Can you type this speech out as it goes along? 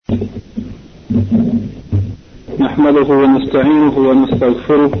نحمده ونستعينه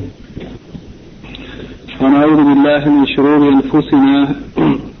ونستغفره ونعوذ بالله من شرور أنفسنا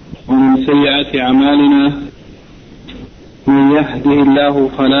ومن سيئات أعمالنا. من يهده الله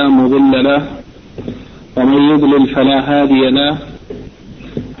فلا مضل له ومن يضلل فلا هادي له.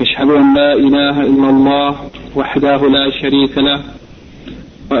 أشهد أن لا إله إلا الله وحده لا شريك له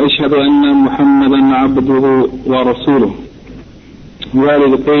وأشهد أن محمدا عبده ورسوله.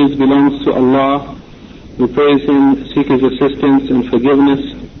 Verily the praise belongs to Allah. We praise Him, seek His assistance and forgiveness,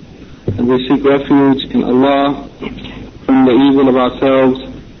 and we seek refuge in Allah from the evil of ourselves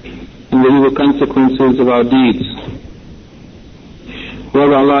and the evil consequences of our deeds.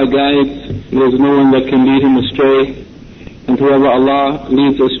 Whoever Allah guides, there is no one that can lead him astray, and whoever Allah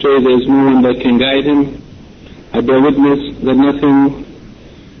leads astray, there is no one that can guide him. I bear witness that nothing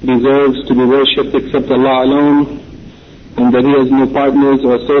deserves to be worshipped except Allah alone, and that He has no partners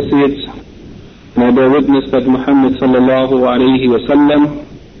or associates. And I bear witness that Muhammad sallallahu alayhi wa sallam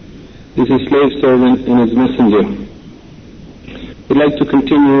is His slave servant and His messenger. We'd like to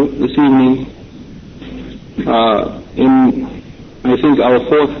continue this evening in, I think, our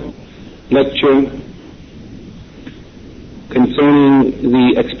fourth lecture concerning the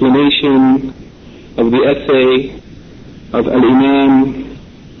explanation of the essay of Al-Imam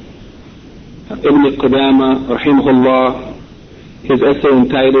Ibn Qudama rahimahullah, his essay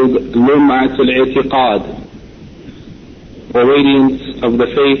entitled Lum'at al-I'tiqad, or Radiance of the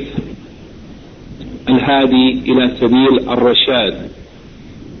Faith, Al-Hadi ila Sabil al-Rashad,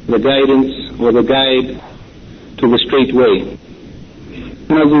 the guidance or the guide to the straight way.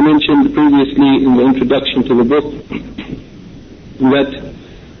 And as we mentioned previously in the introduction to the book, that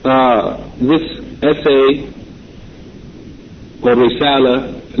this essay or Risala,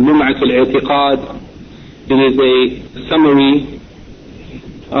 Lum'at al-I'tiqad, it is a summary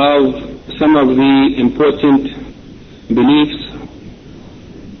of some of the important beliefs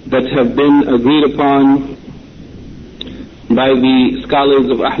that have been agreed upon by the scholars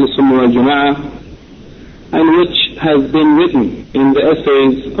of Ahl Sunnah wal Jama'ah, and which has been written in the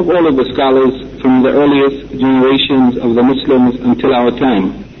essays of all of the scholars from the earliest generations of the Muslims until our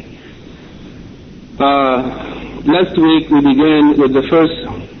time. Last week we began with the first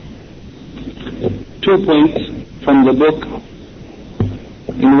 2 points from the book,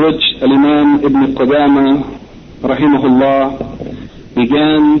 in which Al-Imam Ibn Qudama rahimahullah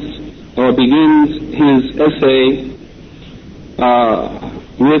begins his essay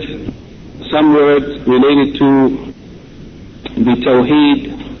with some words related to the Tawheed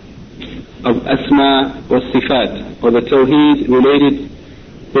of Asma wa Sifat, or the Tawheed related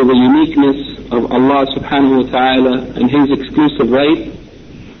to the uniqueness of Allah subhanahu wa ta'ala and His exclusive right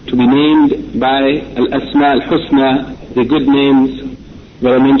to be named by Al-Asma al-Husna, the good names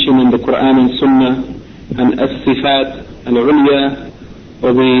that are mentioned in the Quran and Sunnah, and As-Sifat al-Ulya,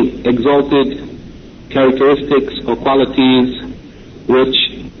 or the exalted characteristics or qualities which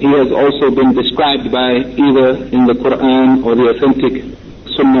He has also been described by either in the Quran or the authentic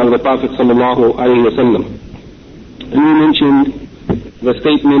Sunnah of the Prophet sallallahu alaihi wasallam. And we mentioned the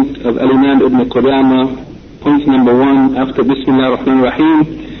statement of Al-Imam Ibn Qudama, point number 1, after Bismillah ar-Rahman ar-Rahim.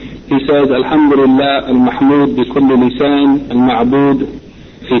 He says, Alhamdulillah al-Mahmud bi kulli lisan al-Ma'bud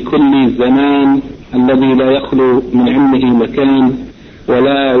fi kulli zaman alladhi la yakhlu min ilmihi makan wa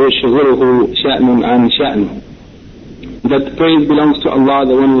la yashghuruhu sha'nun an sha'n. That praise belongs to Allah,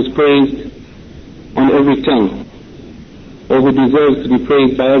 the one who is praised on every tongue, or who deserves to be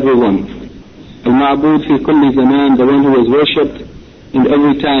praised by everyone. Al-Ma'bud fi kulli zaman, the one who is worshipped in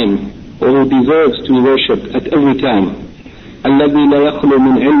every time, or who deserves to be worshipped at every time. الذي لا يخلو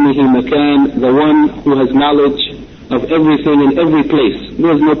من علمه مكان, the one who has knowledge of everything in every place.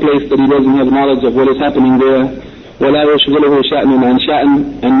 There is no place that He doesn't have knowledge of what is happening there. ولا يشغله شأن عن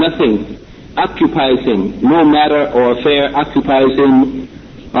شأن, and nothing occupies Him, no matter or affair occupies Him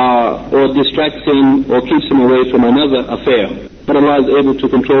or distracts Him or keeps Him away from another affair. But Allah is able to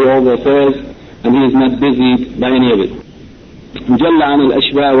control all the affairs, and He is not busied by any of it. جل عن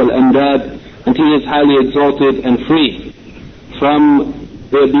الأشباه والأنداد, and He is highly exalted and free from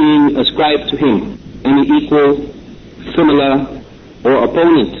there being ascribed to Him any equal, similar, or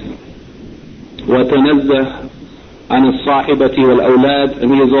opponent. وتنزه عن الصاحبة والأولاد,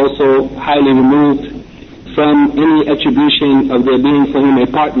 and He is also highly removed from any attribution of there being for Him a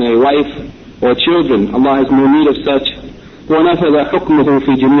partner, a wife, or children. Allah has no need of such. ونفذ حكمه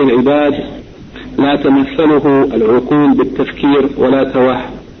في جميع العباد لا تمثله العقول بالتفكير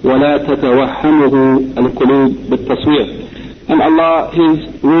ولا تتوهمه القلوب بالتصوير. And Allah,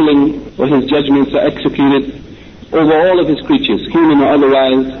 His ruling or His judgments are executed over all of His creatures, human or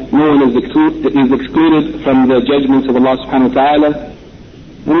otherwise. No one is excluded from the judgments of Allah subhanahu wa ta'ala.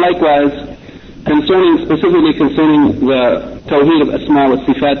 And likewise, specifically concerning the Tawheed of Asma wa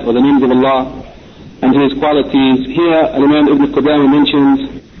Sifat, or the names of Allah and His qualities, here Imam Ibn Qudama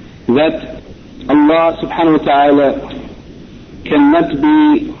mentions that Allah subhanahu wa ta'ala cannot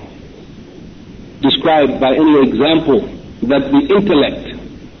be described by any example that the intellect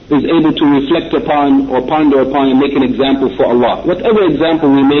is able to reflect upon or ponder upon and make an example for Allah. Whatever example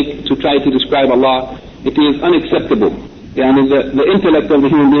we make to try to describe Allah, it is unacceptable. The intellect of the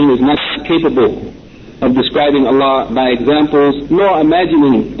human being is not capable of describing Allah by examples, nor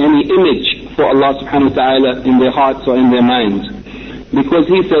imagining any image for Allah subhanahu wa ta'ala in their hearts or in their minds. Because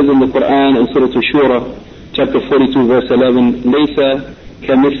He says in the Quran in Surah Ash-Shura, chapter 42, verse 11, لَيْسَ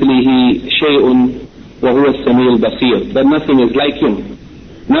كَمِثْلِهِ شَيْءٌ وَهُوَ السَّمِيعُ الْبَصِيرُ. That nothing is like Him.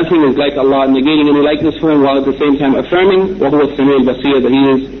 Nothing is like Allah, negating any likeness for Him, while at the same time affirming وَهُوَ السَّمِيعُ الْبَصِيرُ, that He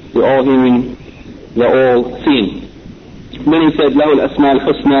is the all-hearing, the all-seeing. Then He said, لَهُ الْأَسْمَاءُ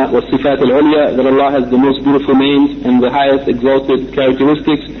الْحُسْنَى وَالصِّفَاتُ الْعُلْيَا, that Allah has the most beautiful names and the highest exalted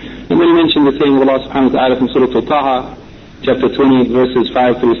characteristics. And then He mentioned the saying of Allah subhanahu wa ta'ala from Surah Taha, chapter 20, verses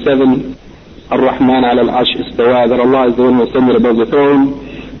 5 through 7, Ar-Rahman ala al-Arsh istawa, that Allah is the one who ascended above the throne,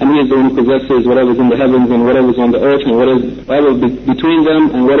 and He is the one who possesses whatever is in the heavens and whatever is on the earth, and whatever is between them,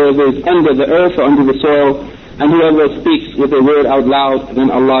 and whatever is under the earth or under the soil. And whoever speaks with a word out loud,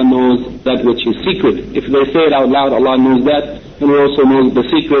 then Allah knows that which is secret. If they say it out loud, Allah knows that, and He also knows the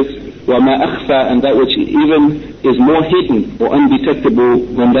secrets, وَمَا أَخْفَى, and that which even is more hidden or undetectable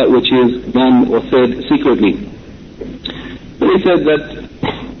than that which is done or said secretly. But He said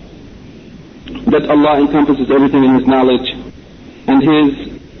that Allah encompasses everything in His knowledge, and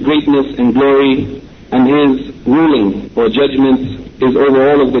His greatness and glory and His ruling or judgment is over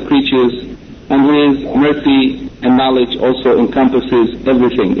all of the creatures, and His mercy and knowledge also encompasses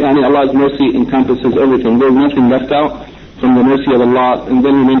everything. Allah's mercy encompasses everything. There is nothing left out from the mercy of Allah. And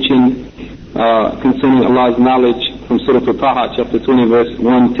then He mentioned concerning Allah's knowledge from Surah Taha, chapter 20, verse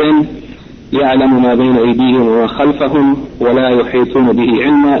 110, يَعْلَمُ مَا بَيْنَ أَيْدِيهِمْ وَخَلْفَهُمْ وَلَا يُحِيطُونَ بِهِ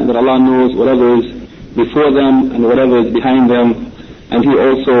عِلْمًا, that Allah knows whatever is before them and whatever is behind them. And He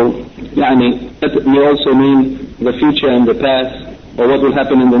also, that may also mean the future and the past, or what will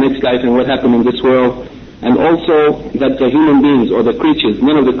happen in the next life and what happened in this world. And also that the human beings or the creatures,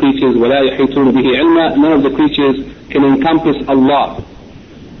 none of the creatures, وَلَا يُحِيطُونَ بِهِ عِلْمًا, none of the creatures can encompass Allah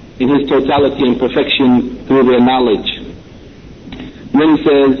in His totality and perfection through their knowledge. Then He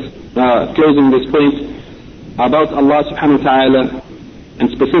says, closing this point, about Allah subhanahu wa ta'ala, and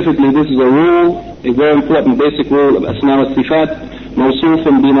specifically this is a rule, a very important basic rule of Asma wa Sifat, موصوف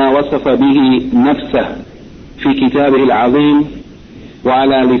بما وصف به نفسه في كتابه العظيم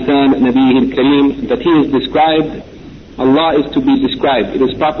وعلى لسان نبيه الكريم, that He is described, Allah is to be described. It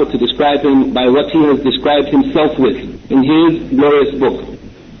is proper to describe Him by what He has described Himself with in His glorious book.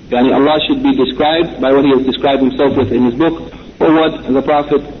 Allah should be described by what He has described Himself with in His book, or what the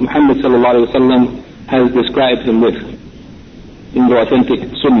Prophet Muhammad sallallahu alaihi wasallam has described Him with in the authentic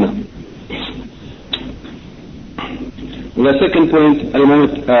Sunnah. The second point, Imam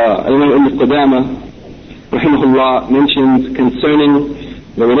Ibn Qudama rahimahullah mentions concerning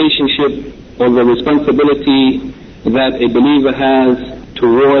the relationship or the responsibility that a believer has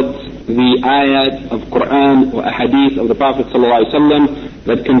towards the ayat of Quran or ahadith of the Prophet ﷺ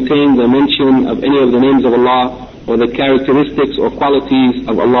that contain the mention of any of the names of Allah or the characteristics or qualities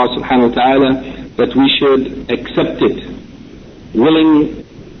of Allah subhanahu wa ta'ala, that we should accept it. Willing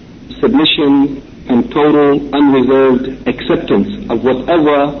submission and total unreserved acceptance of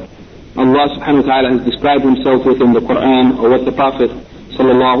whatever Allah subhanahu wa ta'ala has described Himself with in the Quran, or what the Prophet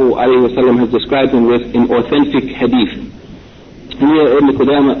sallallahu alayhi wa sallam has described Him with in authentic hadith. And here Ibn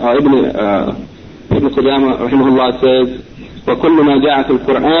Qudama rahimahullah says, وَكُلُّ مَا جَاءَ فِي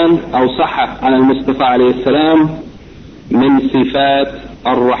الْقُرْآنِ أَوْ صَحَّ عَلَى الْمُصْطَفَى عَلَيْهِ السَّلَامِ مِنْ صِفَاتِ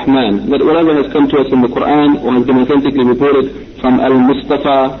الرحمن, that whatever has come to us in the Quran or has been authentically reported from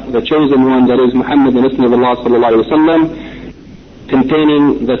Al-Mustafa, the chosen one, that is Muhammad, the Messenger of Allah sallallahu alayhi wa sallam,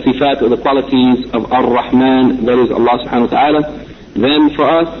 containing the sifat or the qualities of Ar-Rahman, that is Allah subhanahu wa ta'ala, then for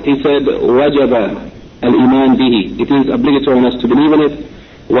us, he said, وَجَبَ الْإِيمان بِهِ, it is obligatory on us to believe in it,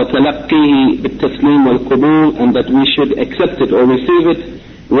 وَتَلَقِّهِ بِالتَّسْلِيمِ وَالْقُبُولِ, and that we should accept it or receive it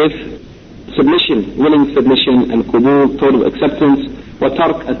with submission, willing submission, and qubul, total acceptance.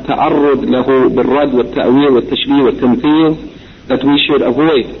 وترك التعرض له بالرد والتأويل والتشبيه والتمثيل, that we should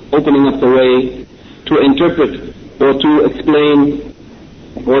avoid opening up the way to interpret or to explain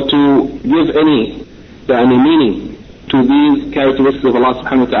or to give any meaning to these characteristics of Allah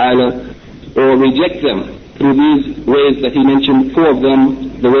subhanahu wa ta'ala, or reject them through these ways that he mentioned, 4 of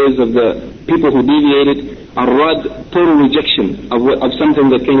them, the ways of the people who deviated, rad, total rejection of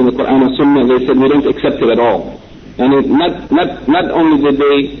something that came in the Quran and Sunnah. They said, we don't accept it at all. And not only did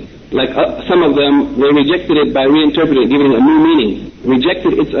they, like some of them, they rejected it by reinterpreting it, giving it a new meaning.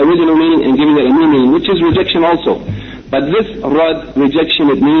 Rejected its original meaning and giving it a new meaning, which is rejection also. But this rad, rejection,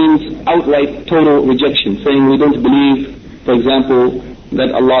 it means outright total rejection, saying we don't believe, for example, that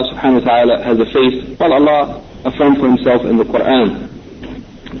Allah subhanahu wa ta'ala has a face, while Allah affirmed for himself in the Quran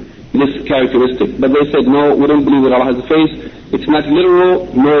this characteristic. But they said, no, we don't believe that Allah has a face. It's not literal,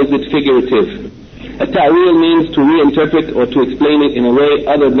 nor is it figurative. A ta'wil means to reinterpret or to explain it in a way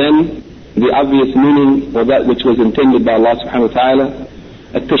other than the obvious meaning or that which was intended by Allah subhanahu wa ta'ala.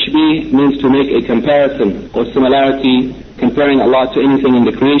 A tashbih means to make a comparison or similarity, comparing Allah to anything in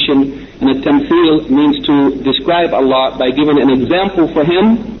the creation. And a tamthil means to describe Allah by giving an example for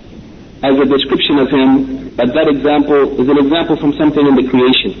Him as a description of Him, but that example is an example from something in the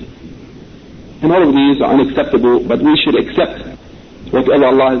creation. And all of these are unacceptable, but we should accept whatever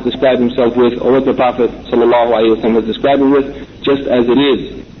Allah has described Himself with, or what the Prophet ﷺ has described Him with, just as it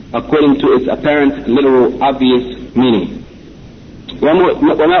is, according to its apparent, literal, obvious meaning.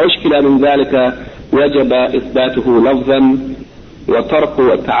 وما أشكل من ذلك وجب إثباته لفظا وترك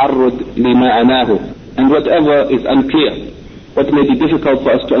التعرض لمعناه. And whatever is unclear, what may be difficult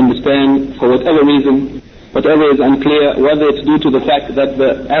for us to understand for whatever reason, whatever is unclear, whether it's due to the fact that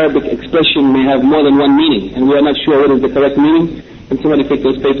the Arabic expression may have more than one meaning and we are not sure what is the correct meaning. Can somebody take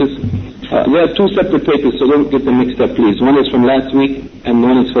those papers? There are 2 separate papers, so don't get them mixed up, please. One is from last week and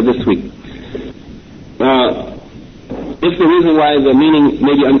one is for this week. If the reason why the meaning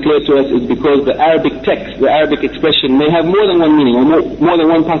may be unclear to us is because the Arabic text, the Arabic expression may have more than one meaning, or more than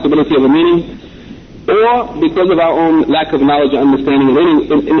one possibility of a meaning, or because of our own lack of knowledge or understanding.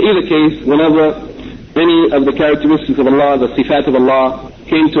 In either case, whenever any of the characteristics of Allah, the sifat of Allah,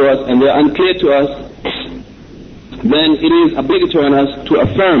 came to us and they're unclear to us, then it is obligatory on us to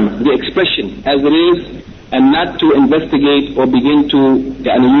affirm the expression as it is and not to investigate or begin to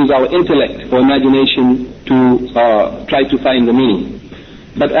use our intellect or imagination to try to find the meaning.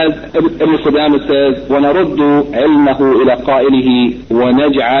 But as Ibn Qudamah says, وَنَرُدُّ عِلْمَهُ إِلَى قَائِلِهِ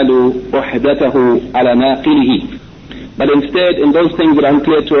وَنَجْعَلُ وَحْدَتَهُ عَلَى نَاقِلِهِ. But instead, in those things that are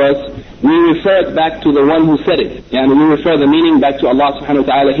unclear to us, we refer it back to the one who said it. And we refer the meaning back to Allah subhanahu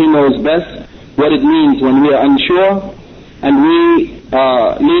wa ta'ala. He knows best what it means when we are unsure, and we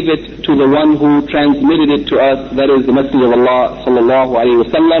leave it to the one who transmitted it to us, that is the Messenger of Allah sallallahu alayhi wa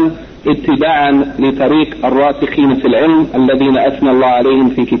sallam, اتباعا لطريق الراسخين في العلم الذين أثنى الله عليهم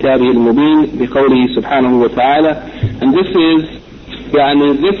في كتابه المبين بقوله سبحانه وتعالى. And this is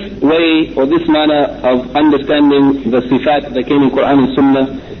this way or this manner of understanding the sifat that came in Quran and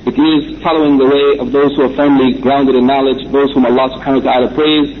Sunnah. It is following the way of those who are firmly grounded in knowledge, those whom Allah subhanahu wa ta'ala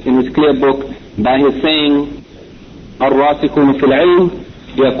praised in His clear book by His saying, الراسخون في العلم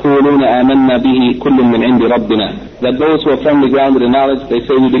يقولون آمنا به كل من عند ربنا. That those who are firmly grounded in knowledge, they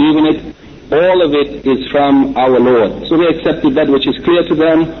say we believe in it, all of it is from our Lord. So they accepted that which is clear to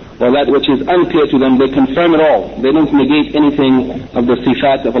them, or that which is unclear to them, they confirm it all. They don't negate anything of the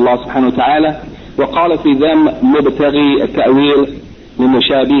sifat of Allah subhanahu wa ta'ala. وقال في ذم مبتغي التأويل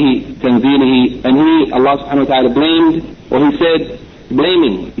لمشابه تنزيله. And He, Allah subhanahu wa ta'ala, blamed, or He said,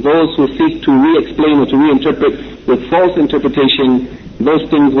 blaming those who seek to re-explain or to reinterpret with false interpretation those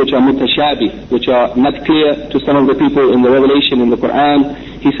things which are mutashabih, which are not clear to some of the people in the revelation in the Quran.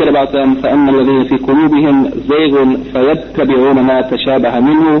 He said about them, فَأَمَّا الَّذِينَ فِي قُلُوبِهِمْ زَيْغٌ فَيَتَّبِعُونَ مَا تَشَابَهَ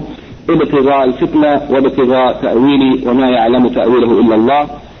مِنْهُ ابْتِغَاءَ الْفِتْنَةِ وَابْتِغَاءَ تَأْوِيلِهِ وَمَا يَعْلَمُ تَأْوِيلَهُ إِلَّا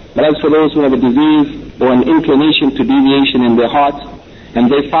اللَّهُ. But as for those who have a disease or an inclination to deviation in their hearts, and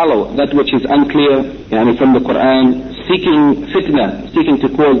they follow that which is unclear from the Quran, seeking fitna, seeking to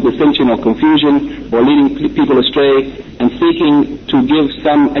cause dissension or confusion, or leading people astray, and seeking to give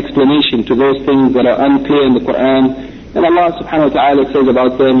some explanation to those things that are unclear in the Quran. And Allah subhanahu wa ta'ala says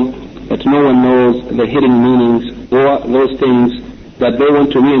about them that no one knows the hidden meanings or those things that they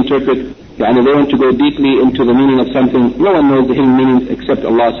want to reinterpret. They want to go deeply into the meaning of something. No one knows the hidden meanings except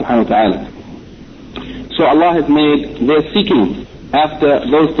Allah subhanahu wa ta'ala. So Allah has made their seeking after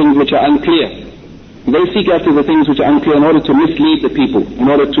those things which are unclear. They seek after the things which are unclear in order to mislead the people, in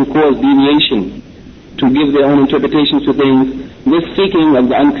order to cause deviation, to give their own interpretations to things. This seeking of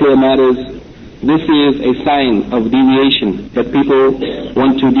the unclear matters, this is a sign of deviation, that people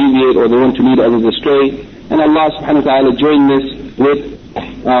want to deviate or they want to lead others astray. And Allah subhanahu wa ta'ala joined this with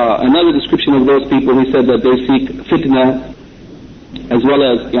another description of those people. He said that they seek fitna, as well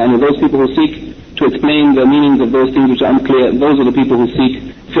as those people who seek to explain the meanings of those things which are unclear, those are the people who seek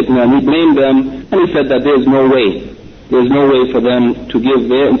fitna. And he blamed them, and he said that there is no way for them to give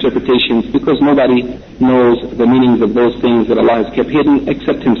their interpretations, because nobody knows the meanings of those things that Allah has kept hidden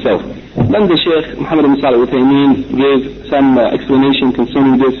except himself. Then the Shaykh Muhammad ibn Salih al-Uthaymeen gave some explanation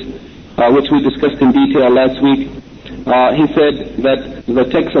concerning this, which we discussed in detail last week. He said that the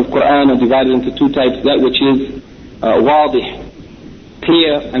texts of Quran are divided into two types: that which is wadih,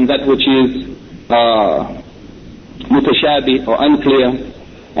 clear, and that which is mutashabi or unclear.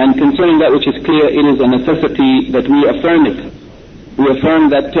 And concerning that which is clear, it is a necessity that we affirm it. We affirm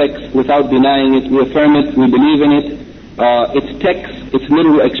that text without denying it. We affirm it, we believe in it, its text, its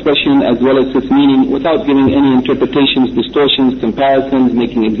literal expression as well as its meaning, without giving any interpretations, distortions, comparisons,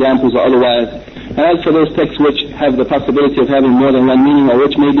 making examples or otherwise. And as for those texts which have the possibility of having more than one meaning, or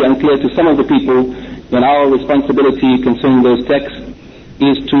which may be unclear to some of the people, then our responsibility concerning those texts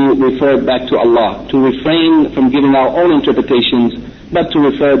is to refer back to Allah, to refrain from giving our own interpretations, but to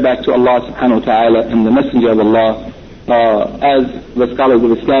refer back to Allah subhanahu wa ta'ala and the Messenger of Allah. As the scholars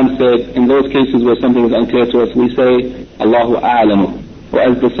of Islam said, in those cases where something is unclear to us, we say, Allahu a'lamu. Or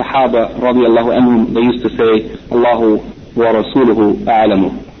as the Sahaba radiallahu anhum, they used to say, Allahu wa rasuluhu a'lamu.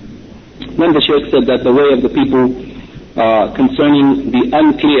 Then the Shaykh said that the way of the people concerning the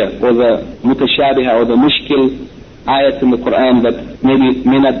unclear or the mutashabiha or the mushkil ayats in the Quran that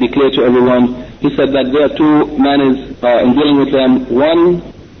may not be clear to everyone, he said that there are two manners in dealing with them. One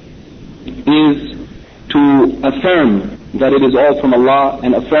is to affirm that it is all from Allah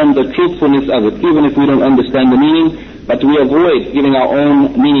and affirm the truthfulness of it, even if we don't understand the meaning, but we avoid giving our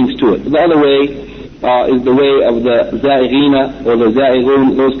own meanings to it. The other way is the way of the za'ighina or the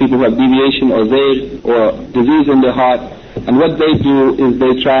za'ighun, those people who have deviation or zayg or disease in their heart. And what they do is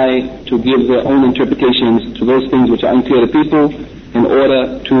they try to give their own interpretations to those things which are unclear to people in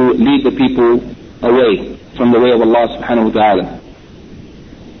order to lead the people away from the way of Allah subhanahu wa ta'ala.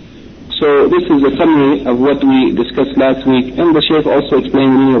 So this is a summary of what we discussed last week, and the Shaykh also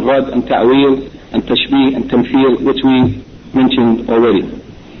explained the meaning of rad and ta'wil and tashbih and tamthil, which we mentioned already.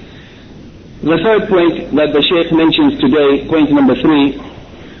 The third point that the Shaykh mentions today, point number 3,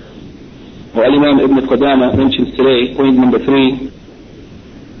 or Imam Ibn Qudama mentions today, point number 3,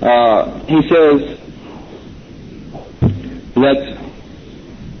 he says that,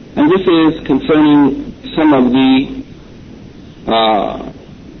 and this is concerning some of the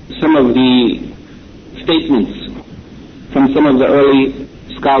statements from some of the early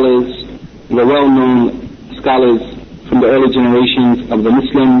scholars, the well-known scholars from the early generations of the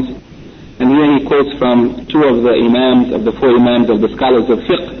Muslims. And here he quotes from two of the imams, of the four imams of the scholars of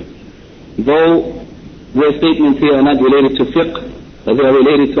fiqh. Though their statements here are not related to fiqh, but they are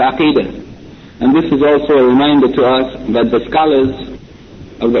related to aqidah. And this is also a reminder to us that the scholars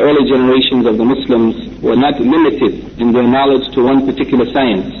of the early generations of the Muslims were not limited in their knowledge to one particular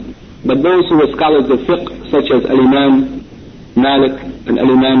science. But those who were scholars of fiqh, such as Al-Imam Malik, and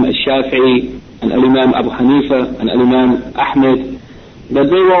Al-Imam Al-Shafi'i, and Al-Imam Abu Hanifa, and Al-Imam Ahmed, that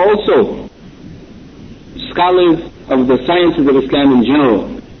they were also scholars of the sciences of Islam in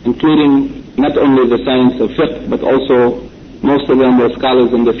general, including not only the science of fiqh, but also most of them were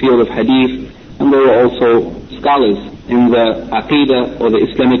scholars in the field of hadith, and they were also scholars in the aqidah or the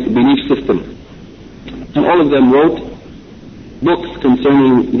Islamic belief system. And all of them wrote books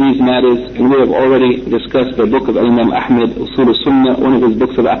concerning these matters, and we have already discussed the book of Imam Ahmed, Usul al-Sunnah, one of his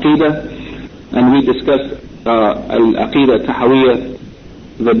books of aqidah, and we discussed Al-Aqidah Tahawiyah,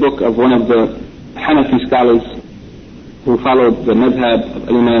 the book of one of the Hanafi scholars who followed the madhab of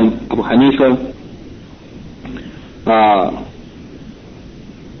Imam Abu Hanifa.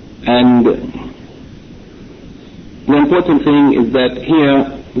 And the important thing is that here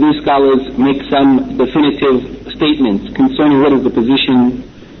these scholars make some definitive statements concerning what is the position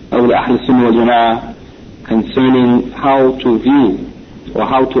of the Ahl Sunnah wal Jama'ah concerning how to view or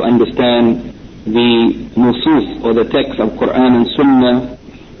how to understand the nusus or the text of Quran and Sunnah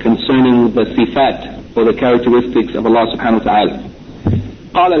concerning the sifat or the characteristics of Allah subhanahu wa ta'ala.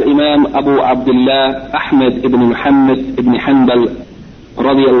 قال الإمام أبو عبد الله أحمد بن محمد بن حنبل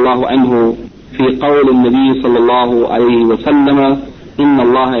رضي الله عنه في قول النبي صلى الله عليه وسلم: إن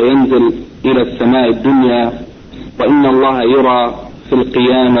الله ينزل إلى السماء الدنيا وإن الله يرى في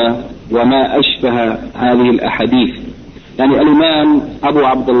القيامة وما أشبه هذه الأحاديث. يعني الإمام أبو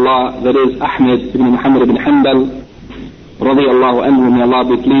عبد الله, that is Ahmed ibn Muhammad ibn Hanbal رضي الله عنه, may Allah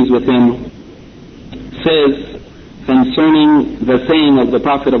be pleased with him, says concerning the saying of the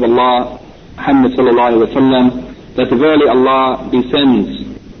Prophet of Allah Muhammad sallallahu alaihi wasallam, that verily Allah descends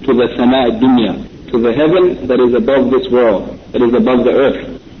to the Sama' ad-Dunya, to the heaven that is above this world, that is above the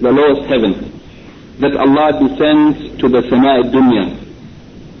earth, the lowest heaven. that Allah descends to the Sama' dunya.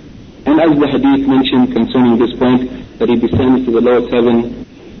 And as the hadith mentioned concerning this point, that He descends to the lowest heaven,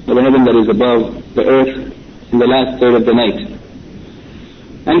 or the heaven that is above the earth, in the last third of the night.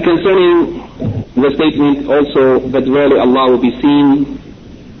 And concerning the statement also that verily Allah will be seen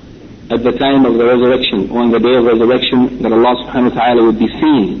at the time of the resurrection, or on the day of resurrection, that Allah subhanahu wa ta'ala would be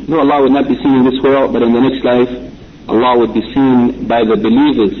seen. No, Allah would not be seen in this world, but in the next life, Allah would be seen by the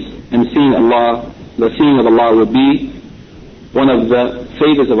believers. And seeing Allah, the seeing of Allah would be one of the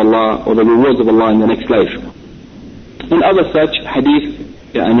favors of Allah, or the rewards of Allah in the next life. And other such hadith,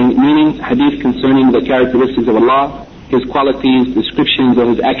 meaning hadith concerning the characteristics of Allah, His qualities, descriptions of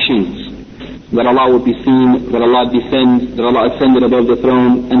His actions, that Allah would be seen, that Allah descends, that Allah ascended above the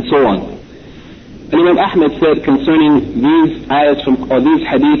throne, and so on. And Imam Ahmad said concerning these ayats or these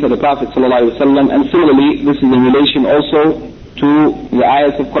hadith of the Prophet ﷺ, and similarly, this is in relation also to the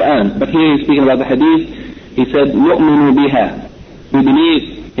ayats of Quran. But here he's speaking about the hadith. He said, نُؤْمِنُ بِهَا. We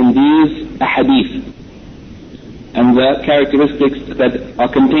believe in these ahadith and the characteristics that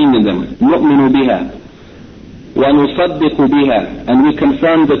are contained in them. نُؤْمِنُ بِهَا. وَنُصَدِّقُ بِهَا. And we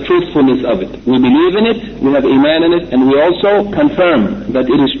confirm the truthfulness of it. We believe in it, we have iman in it, and we also confirm that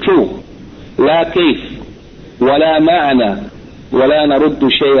it is true. لَا كَيْفْ وَلَا مَعْنَى وَلَا نَرُدُّ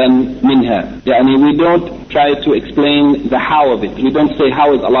شَيْئًا مِنْهَا. We don't try to explain the how of it. We don't say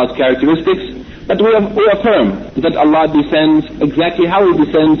how is Allah's characteristics, but we affirm that Allah descends exactly how He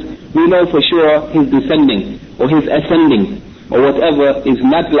descends. We know for sure His descending, or His ascending, or whatever is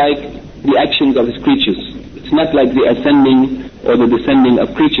not like the actions of His creatures. It's not like the ascending or the descending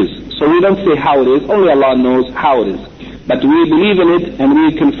of creatures. So we don't say how it is, only Allah knows how it is. But we believe in it and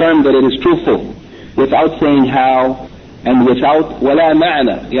we confirm that it is truthful, without saying how, and without وَلَا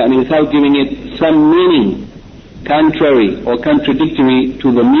مَعْنَى, without giving it some meaning contrary or contradictory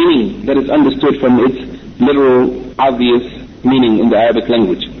to the meaning that is understood from its literal, obvious meaning in the Arabic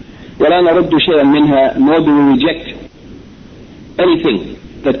language. وَلَا نَرُدُّ شَيْئًا مِنْهَا. Nor do we reject anything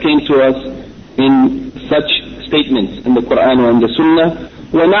that came to us in such statements in the Quran or in the Sunnah.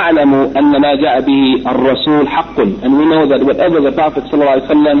 وَنَعْلَمُ أَنَّ مَا جَاءَ بِهِ الرَّسُولُ حَقٌّ. And we know that whatever the Prophet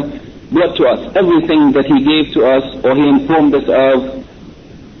ﷺ brought to us, everything that he gave to us or he informed us of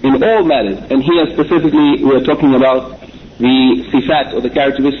in all matters, and here specifically we are talking about the sifat or the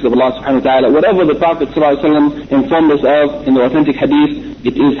characteristics of Allah subhanahu wa ta'ala, whatever the Prophet ﷺ informed us of in the authentic hadith,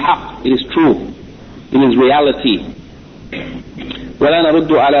 it is haqq, it is true, it is reality. وَلَا نَرُدُّ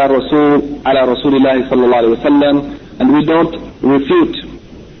عَلَى رَسُولِ اللَّهِ صلى الله عليه وسلم. And we don't refute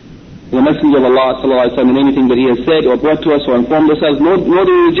the Messenger of Allah صلى الله عليه وسلم in anything that he has said or brought to us or informed us, nor do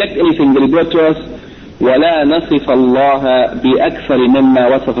we reject anything that he brought to us. وَلَا نَصِفَ اللَّهَ بِأَكْثَرِ مِمَّا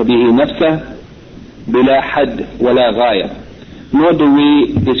وَصَفَ بِهِ نَفْسَهُ بِلَا حَدٍّ وَلَا غَايَةٍ. Nor do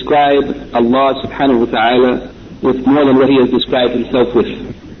we describe Allah subhanahu wa ta'ala with more than what he has described himself with.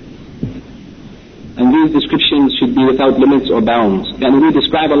 And these descriptions should be without limits or bounds. And we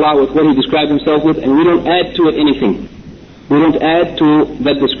describe Allah with what He described Himself with, and we don't add to it anything. We don't add to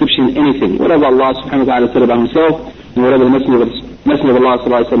that description anything. Whatever Allah subhanahu wa ta'ala said about Himself, and whatever the Messenger of Allah sallallahu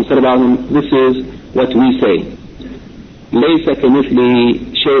alaihi wasallam said about Him, this is what we say. لَيْسَ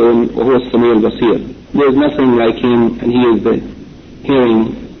كَمِثْلِهِ شَيْءٌ وَهُوَ السَّمِيعُ الْبَصِيرُ. There is nothing like Him, and He is the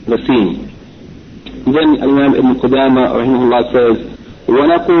hearing, the seeing. Then Imam Ibn Qudama rahimahullah says,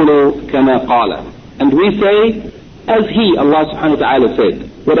 وَنَقُولُ كَمَا قَالَ. And we say, as He, Allah subhanahu wa ta'ala said.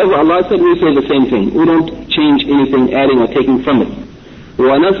 Whatever Allah said, we say the same thing. We don't change anything, adding or taking from it.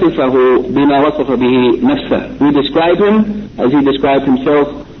 وَنَصِفَهُ بِمَا وَصَفَ بِهِ نَفْسَهُ. We describe Him as He described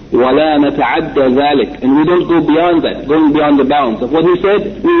Himself. وَلَا نَتَعَدَّ ذَلِكَ. And we don't go beyond that, going beyond the bounds of what He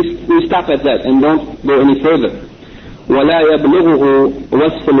said. We stop at that and don't go any further. وَلَا يَبْلُغُهُ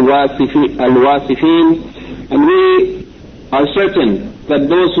وَصْفُ الْوَاصِفِينَ. And we are certain that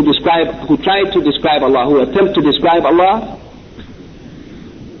those who try to describe Allah, who attempt to describe Allah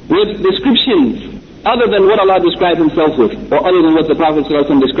with descriptions other than what Allah described Himself with, or other than what the Prophet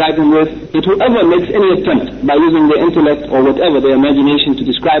ﷺ described Him with, that whoever makes any attempt by using their intellect or whatever, their imagination to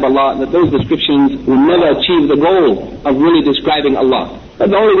describe Allah, that those descriptions will never achieve the goal of really describing Allah.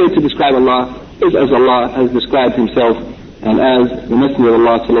 But the only way to describe Allah is as Allah has described Himself, and as the Messenger of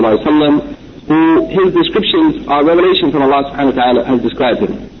Allah ﷺ, who his descriptions are revelation from Allah subhanahu wa ta'ala, has described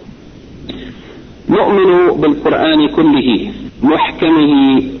Him. نؤمن بالقرآن كله محكمه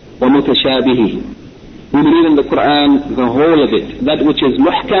ومتشابهه. We believe in the Quran, the whole of it, that which is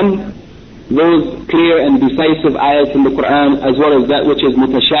muhkam, those clear and decisive ayats in the Quran, as well as that which is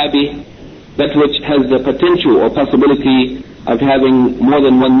mutashabih, that which has the potential or possibility of having more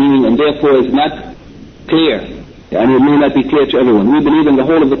than one meaning and therefore is not clear and it may not be clear to everyone. We believe in the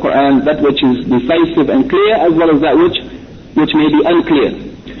whole of the Quran, that which is decisive and clear, as well as that which may be unclear.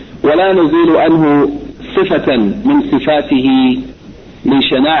 وَلَا نُزِيلُ أَنْهُ صِفَةً مِنْ صِفَاتِهِ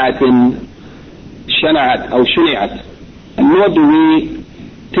لِشَنَاعَةٍ شَنَعَتْ أو شُنِعَتْ. And nor do we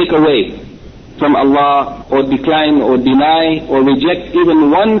take away from Allah or decline or deny or reject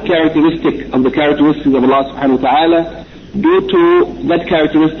even one characteristic of the characteristics of Allah subhanahu wa ta'ala due to that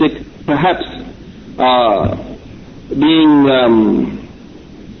characteristic perhaps being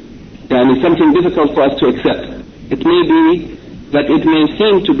something difficult for us to accept. It may be that it may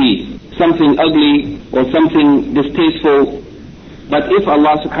seem to be something ugly or something distasteful, but if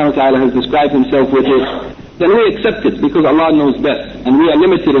Allah subhanahu wa ta'ala has described himself with it, then we accept it because Allah knows best, and we are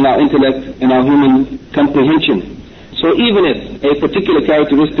limited in our intellect and our human comprehension. So even if a particular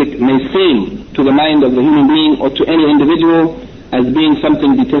characteristic may seem to the mind of the human being or to any individual as being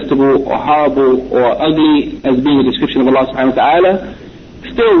something detestable or horrible or ugly, as being a description of Allah subhanahu wa ta'ala,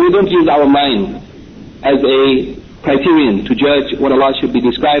 still we don't use our mind as a criterion to judge what Allah should be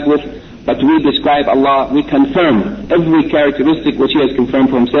described with, but we describe Allah, we confirm every characteristic which He has confirmed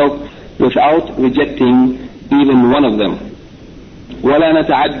for Himself without rejecting even one of them. وَلَا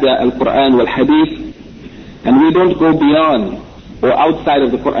نَتَعَدَّى الْقُرْآنِ وَالْحَدِيثِ. And we don't go beyond or outside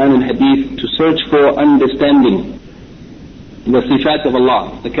of the Quran and Hadith to search for understanding the sifat of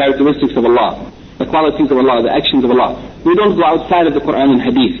Allah, the characteristics of Allah, the qualities of Allah, the actions of Allah. We don't go outside of the Quran and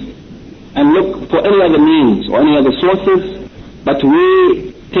Hadith and look for any other means or any other sources, but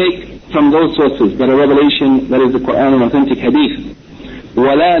we take from those sources that are revelation, that is the Quran and authentic Hadith.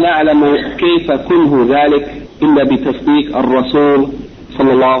 وَلَا نَعْلَمُ كَيْفَ كُنْهُ ذَلِكَ إِلَّا بِتَصْدِيقِ الرَّسُولِ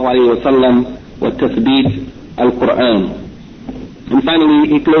صلى الله عليه وسلم وَتَثْبِيتِ الْقُرْآنِ. And finally,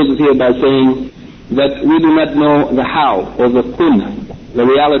 he closes here by saying that we do not know the how or the kun, the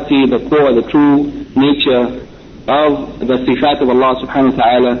reality, the core, the true nature of the sifat of Allah subhanahu wa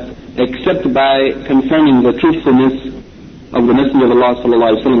ta'ala, except by confirming the truthfulness of the Messenger of Allah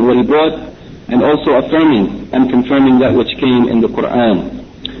sallallahu alaihi wasallam, what he brought, and also affirming and confirming that which came in the Quran.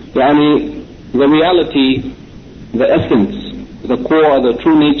 The reality, the essence, the core, the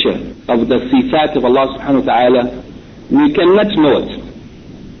true nature of the sifat of Allah subhanahu wa ta'ala, we cannot know it.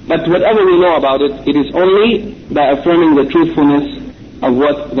 But whatever we know about it, it is only by affirming the truthfulness of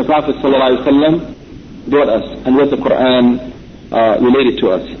what the Prophet ﷺ brought us and what the Quran related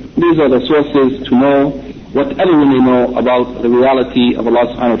to us. These are the sources to know whatever we may know about the reality of Allah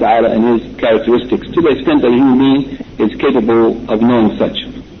subhanahu wa ta'ala and His characteristics, to the extent that a human being is capable of knowing such.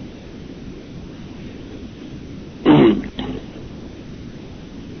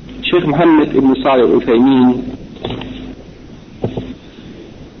 Shaykh Muhammad ibn Salih al-Uthaymeen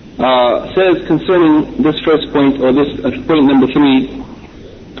says concerning this first point, or this point number 3,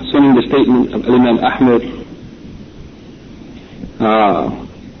 concerning the statement of Imam Ahmad,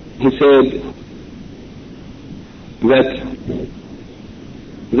 he said that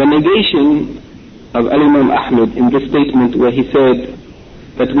the negation of Imam Ahmad in this statement, where he said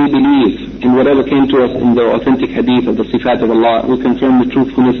that we believe in whatever came to us in the authentic hadith of the sifat of Allah, we confirm the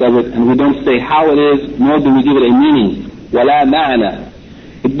truthfulness of it, and we don't say how it is, nor do we give it a meaning. وَلَا مَعْنَى.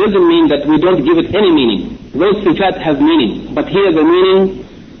 It doesn't mean that we don't give it any meaning. Those sifat have meaning, but here the meaning,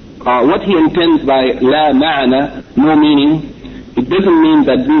 what he intends by la ma'na, no meaning, it doesn't mean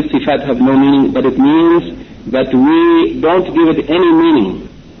that these sifat have no meaning, but it means that we don't give it any meaning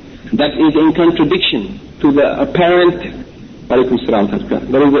that is in contradiction to the apparent, that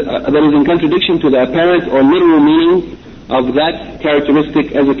is in contradiction to the apparent or literal meaning of that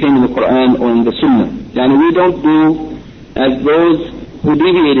characteristic as it came in the Quran or in the Sunnah. And we don't do as those who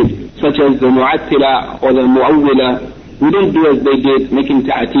deviated, such as the Mu'attila or the Mu'awwila. We don't do as they did, making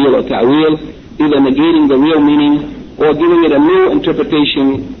ta'atil or ta'wil, either negating the real meaning or giving it a new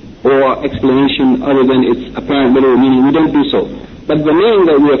interpretation or explanation other than its apparent literal meaning. We don't do so. But the meaning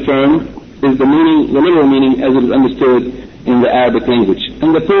that we affirm is the meaning, the literal meaning as it is understood in the Arabic language.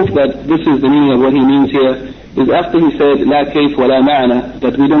 And the proof that this is the meaning of what he means here is after he said la kayf wa la ma'na,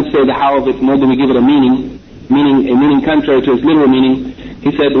 that we don't say the how of it, nor do we give it a meaning contrary to its literal meaning. He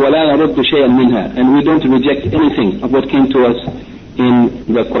said وَلَا نَرُدُّ شَيْئًا مِنْهَا, and we don't reject anything of what came to us in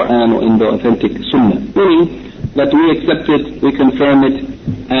the Quran or in the authentic Sunnah. Meaning that we accept it, we confirm it,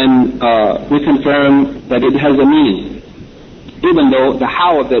 and we confirm that it has a meaning, even though the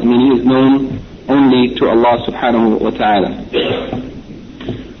how of that meaning is known only to Allah subhanahu wa ta'ala.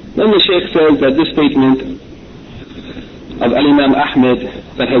 Then the Shaykh says that this statement of Imam Ahmad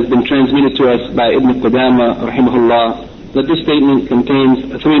that has been transmitted to us by Ibn Qudama rahimahullah, that this statement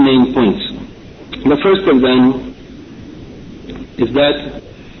contains 3 main points. The first of them is that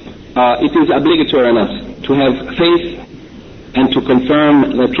it is obligatory on us to have faith and to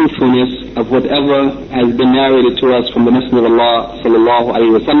confirm the truthfulness of whatever has been narrated to us from the Messenger of Allah sallallahu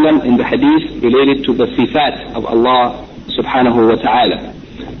alayhi wa sallam in the hadith related to the sifat of Allah subhanahu wa ta'ala.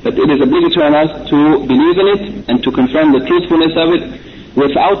 But it is obligatory on us to believe in it and to confirm the truthfulness of it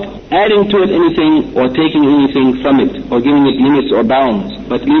without adding to it anything or taking anything from it or giving it limits or bounds,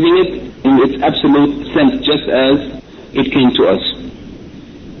 but leaving it in its absolute sense just as it came to us.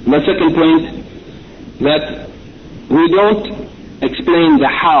 The second point, that we don't explain the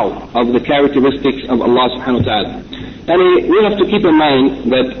how of the characteristics of Allah subhanahu wa ta'ala. And we have to keep in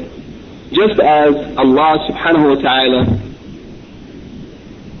mind that just as Allah subhanahu wa ta'ala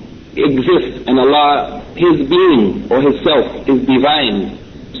exists and Allah, His being or His self is divine,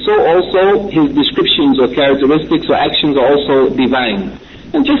 so also His descriptions or characteristics or actions are also divine.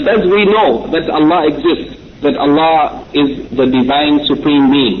 And just as we know that Allah exists, that Allah is the divine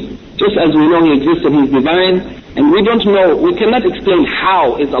supreme being, just as we know He exists and He is divine, and we don't know, we cannot explain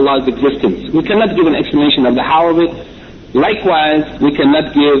how is Allah's existence. We cannot give an explanation of the how of it. Likewise, we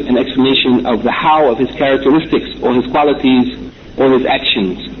cannot give an explanation of the how of His characteristics or His qualities or His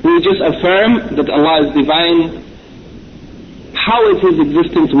actions. We just affirm that Allah is divine. How is His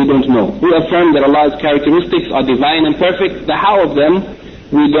existence, we don't know. We affirm that Allah's characteristics are divine and perfect. The how of them,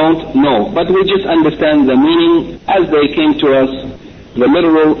 we don't know. But we just understand the meaning as they came to us, the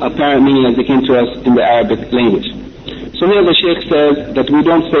literal apparent meaning as they came to us in the Arabic language. So here the Shaykh says that we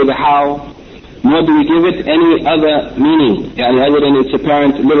don't say the how, nor do we give it any other meaning, other than its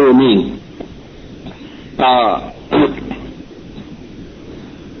apparent literal meaning.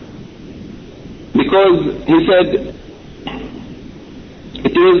 Because he said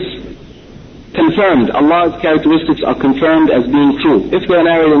it is confirmed, Allah's characteristics are confirmed as being true. If they are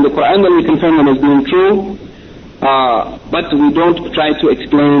narrated in the Quran, then we confirm them as being true. But we don't try to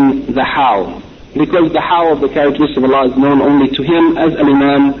explain the how, because the how of the characteristics of Allah is known only to Him, as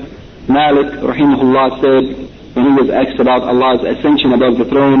Al-Imam Malik rahimahullah said when he was asked about Allah's ascension above the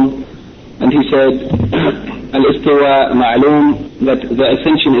throne, and he said Al-Istiwa ma'loom, that the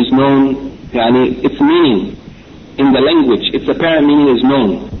ascension is known, its meaning in the language, its apparent meaning is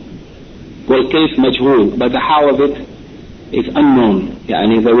known, wal-kayf majhul, but the how of it is unknown.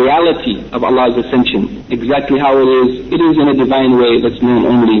 The reality of Allah's ascension, exactly how it is in a divine way that's known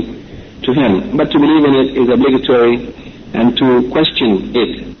only to Him. But to believe in it is obligatory, and to question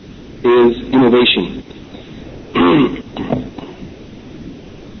it is innovation.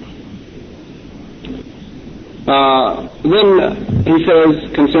 Then he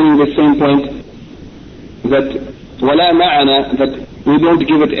says concerning the same point that وَلَا مَعَنَا, that we don't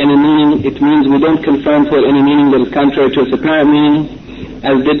give it any meaning. It means we don't confirm for it any meaning that is contrary to its apparent meaning,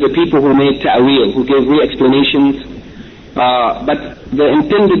 as did the people who made ta'wil, who gave re-explanations. But the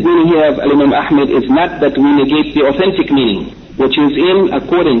intended meaning here of Imam Ahmed is not that we negate the authentic meaning, which is in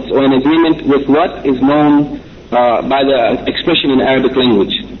accordance or in agreement with what is known by the expression in Arabic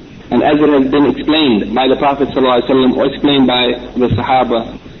language, and as it has been explained by the Prophet ﷺ or explained by the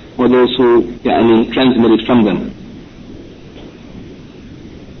Sahaba or those who transmitted from them.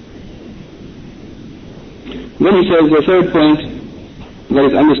 Then he says the third point that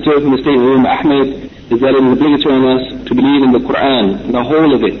is understood from the statement of Imam Ahmed is that it is obligatory on us to believe in the Quran, the whole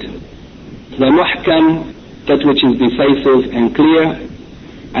of it, the muhkam, that which is decisive and clear,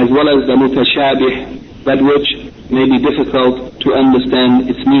 as well as the mutashabih, that which may be difficult to understand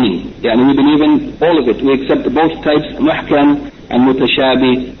its meaning. We believe in all of it. We accept both types, muhkam and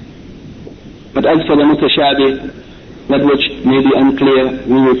mutashabih. But as for the mutashabih, that which may be unclear,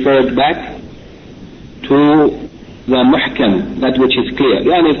 we refer it back to the muhkam, that which is clear.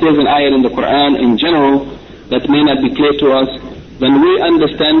 If there's an ayat in the Quran in general that may not be clear to us, then we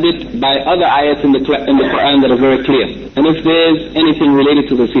understand it by other ayats in the Quran that are very clear. And if there's anything related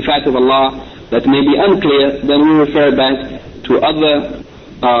to the sifat of Allah that may be unclear, then we refer back to other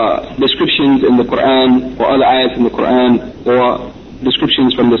descriptions in the Quran or other ayats in the Quran or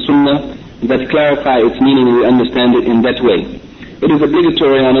descriptions from the Sunnah that clarify its meaning, and we understand it in that way. It is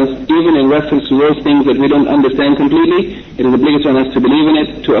obligatory on us, even in reference to those things that we don't understand completely, it is obligatory on us to believe in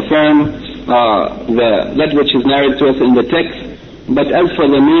it, to affirm that which is narrated to us in the text. But as for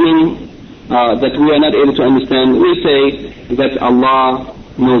the meaning that we are not able to understand, we say that Allah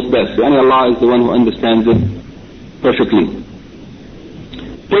knows best. Allah is the one who understands it perfectly.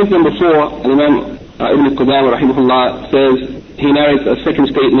 Point number 4, Imam Ibn Qudamah rahimahullah says, he narrates a second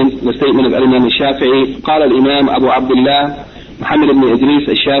statement, the statement of Imam al-Shafi'i. قال الإمام أبو عبد الله محمد بن إدريس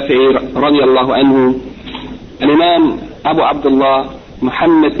الشافعي رضي الله عنه. الإمام Abu Abdullah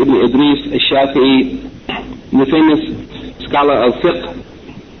Muhammad ibn Idris al-Shafi'i, the famous scholar of fiqh,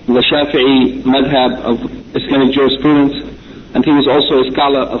 the the Shafi'i madhab of Islamic jurisprudence, and he was also a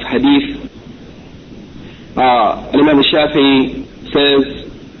scholar of hadith. Imam al-Shafi'i says,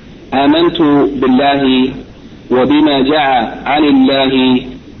 آمنت بالله وبما جاء عن الله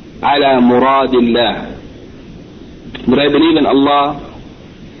على مراد الله. That I believe in Allah,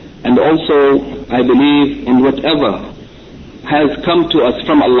 and also I believe in whatever has come to us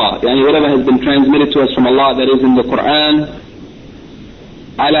from Allah, yani whatever has been transmitted to us from Allah, that is in the Quran,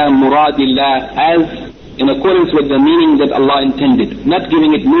 ala muradillah, as in accordance with the meaning that Allah intended, not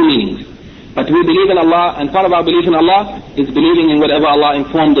giving it new meanings. But we believe in Allah, and part of our belief in Allah is believing in whatever Allah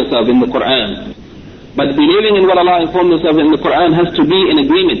informed us of in the Quran. But believing in what Allah informed us of in the Quran has to be in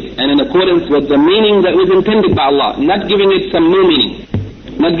agreement and in accordance with the meaning that was intended by Allah, not giving it some new meaning,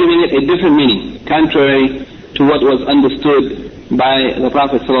 not giving it a different meaning, contrary to what was understood by the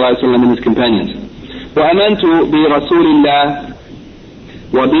Prophet ﷺ and his companions. وَأَمَنْتُ بِرَسُولِ اللَّهِ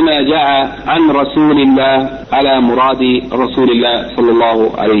وَبِمَا جَاءَ عَنْ رَسُولِ اللَّهِ عَلَى مُرَادِ رَسُولِ اللَّهِ صلى الله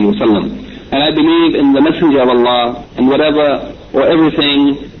عليه وسلم. And I believe in the Messenger of Allah and whatever or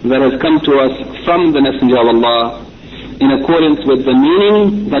everything that has come to us from the Messenger of Allah in accordance with the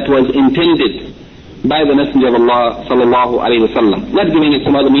meaning that was intended by the Messenger of Allah sallallahu alaihi wasallam. Not giving it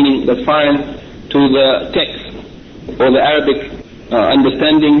some other meaning that's foreign to the text or the Arabic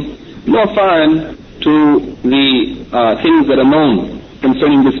understanding, nor foreign to the things that are known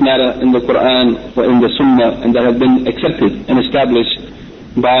concerning this matter in the Quran or in the Sunnah, and that have been accepted and established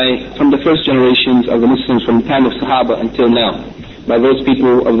from the first generations of the Muslims from the time of Sahaba until now, by those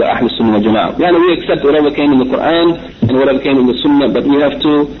people of the Ahl Sunnah wal Jama'ah. Yani we accept whatever came in the Quran and whatever came in the Sunnah, but we have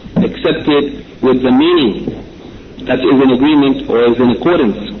to accept it with the meaning that is in agreement or is in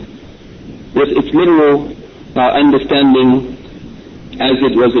accordance with its literal understanding as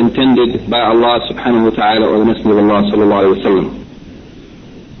it was intended by Allah subhanahu wa ta'ala or the Messenger of Allah sallallahu alayhi wa sallam.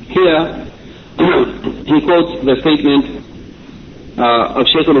 Here he quotes the statement of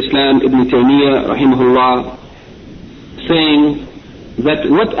Shaykh al-Islam Ibn Taymiyyah rahimahullah, saying that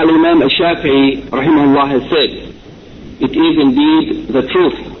what Al-Imam al-Shafi'i rahimahullah has said, it is indeed the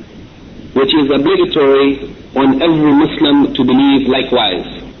truth, which is obligatory on every Muslim to believe likewise.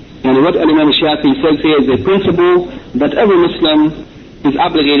 And what Al-Imam al-Shafi'i says here is a principle that every Muslim is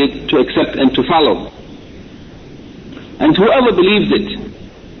obligated to accept and to follow. And whoever believes it,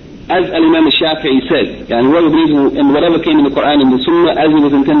 as Al-Imam al-Shafi'i said, and whoever believes in whatever came in the Quran and the Sunnah as it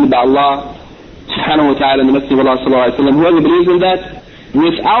was intended by Allah subhanahu wa ta'ala and the Messenger of Allah sallallahu alayhi wa sallam, whoever believes in that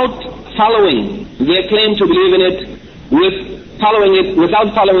without following their claim to believe in it,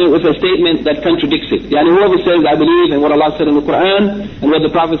 without following it with a statement that contradicts it. Yani whoever says, I believe in what Allah said in the Quran and what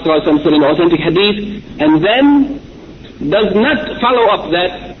the Prophet sallallahu alayhi wa sallam said in the authentic hadith, and then does not follow up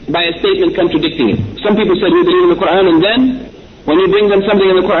that by a statement contradicting it. Some people said we believe in the Quran, and then when you bring them something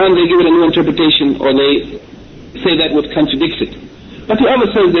in the Quran, they give it a new interpretation, or they say that which contradicts it. But whoever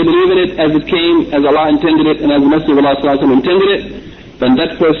says they believe in it as it came, as Allah intended it, and as the Messenger of Allah intended it, then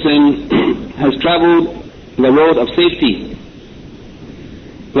that person has traveled the road of safety.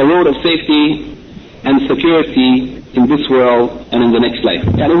 The road of safety and security in this world and in the next life.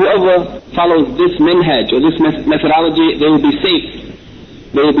 And whoever follows this minhaj or this methodology, they will be safe.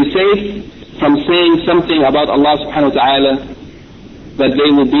 They will be safe from saying something about Allah subhanahu wa ta'ala that they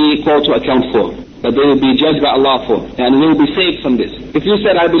will be called to account for, that they will be judged by Allah for, and they will be saved from this. If you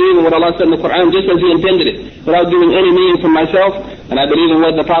said, I believe in what Allah said in the Quran just as He intended it, without giving any meaning from myself, and I believe in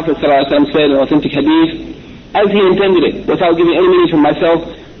what the Prophet ﷺ said in authentic hadith, as He intended it, without giving any meaning from myself,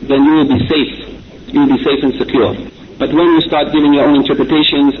 then you will be safe. You will be safe and secure. But when you start giving your own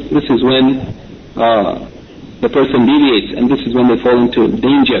interpretations, this is when the person deviates, and this is when they fall into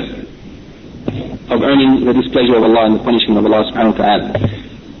danger of earning the displeasure of Allah and the punishment of Allah subhanahu wa ta'ala.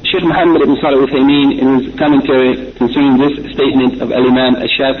 Shaykh Muhammad ibn Salih al-Uthaymeen, in his commentary concerning this statement of Al-Imam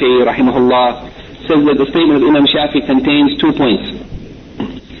al-Shafi'i rahimahullah, says that the statement of Imam Shafi'i contains 2 points.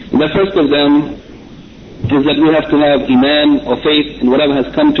 The first of them is that we have to have iman or faith in whatever has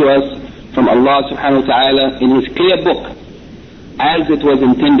come to us from Allah subhanahu wa ta'ala in His clear book, as it was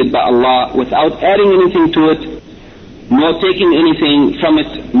intended by Allah, without adding anything to it, nor taking anything from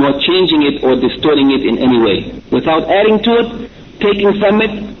it, nor changing it or distorting it in any way. Without adding to it, taking from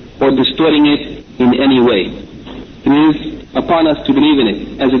it, or distorting it in any way. It is upon us to believe in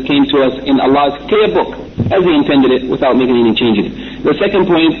it as it came to us in Allah's clear book, as He intended it, without making any change in it. The second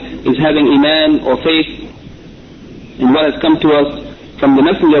point is having iman or faith in what has come to us from the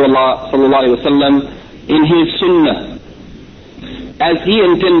Messenger of Allah sallallahu alaihi wasallam in His Sunnah, as He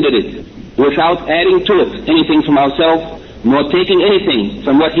intended it, without adding to it anything from ourselves, nor taking anything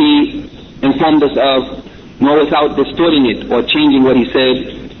from what He informed us of, nor without distorting it or changing what He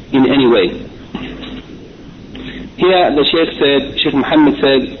said in any way. Here the Sheikh Muhammad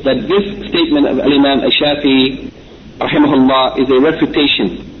said that this statement of Al-Imam Ash-Shafi'i rahimahullah is a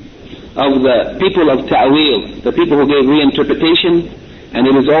refutation of the people of ta'wil, the people who gave reinterpretation, and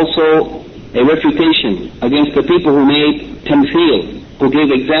it is also a refutation against the people who made tamthil, who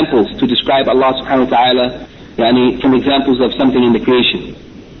gave examples to describe Allah subhanahu wa ta'ala, from examples of something in the creation.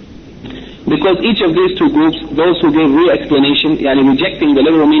 Because each of these two groups, those who gave re-explanation, rejecting the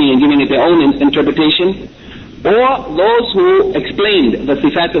literal meaning and giving it their own interpretation, or those who explained the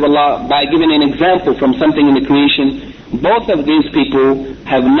sifat of Allah by giving an example from something in the creation, both of these people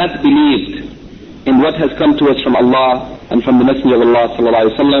have not believed in what has come to us from Allah and from the Messenger of Allah sallallahu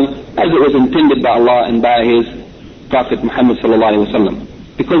alaihi wasallam, as it was intended by Allah and by His Prophet Muhammad sallallahu alaihi wasallam.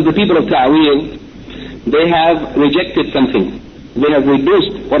 Because the people of ta'wil, they have rejected something. They have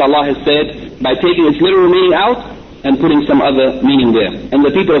reduced what Allah has said by taking its literal meaning out and putting some other meaning there. And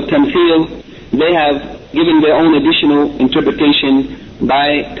the people of tamthil, they have given their own additional interpretation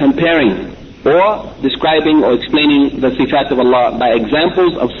by comparing or describing or explaining the sifat of Allah by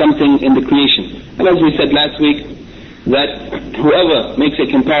examples of something in the creation. And as we said last week, that whoever makes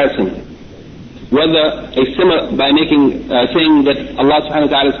a comparison, whether by saying that Allah subhanahu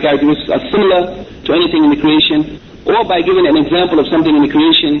wa ta'ala's characteristics are similar to anything in the creation, or by giving an example of something in the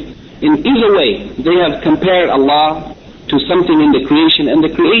creation, in either way they have compared Allah to something in the creation, and the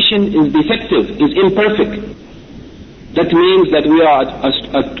creation is defective, is imperfect. That means that we are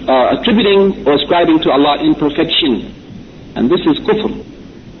attributing or ascribing to Allah imperfection, and this is kufr.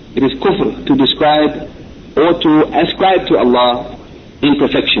 It is kufr to describe or to ascribe to Allah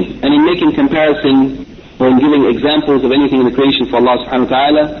imperfection. And in making comparison or in giving examples of anything in the creation for Allah subhanahu wa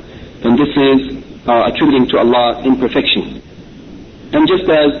ta'ala, then this is attributing to Allah imperfection. And just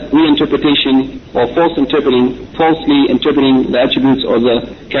as reinterpretation or falsely interpreting the attributes or the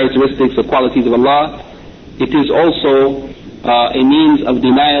characteristics or qualities of Allah, it is also a means of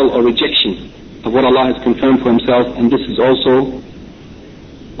denial or rejection of what Allah has confirmed for Himself, and this is also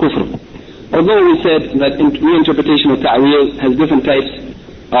kufr. Although we said that reinterpretation of ta'wil has different types,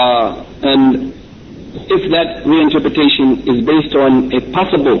 and if that reinterpretation is based on a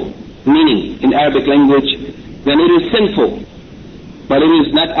possible meaning in Arabic language, then it is sinful. But it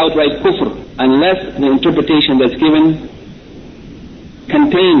is not outright kufr unless the interpretation that's given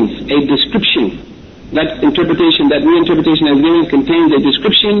contains a description. That reinterpretation that's given contains a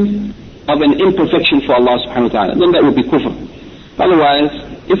description of an imperfection for Allah subhanahu wa ta'ala. Then that would be kufr. Otherwise,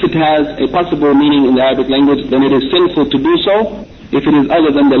 if it has a possible meaning in the Arabic language, then it is sinful to do so. If it is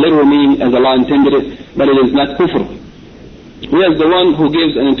other than the literal meaning as Allah intended it, but it is not kufr. Whereas the one who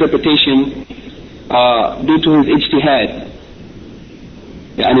gives an interpretation due to his ijtihad,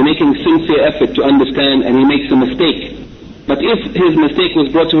 and making sincere effort to understand, and he makes a mistake. But if his mistake was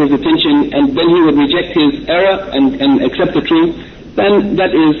brought to his attention and then he would reject his error and accept the truth, then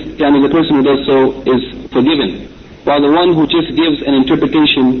that is, the person who does so is forgiven. While the one who just gives an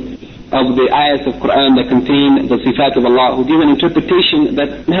interpretation of the ayahs of Quran that contain the sifat of Allah, who give an interpretation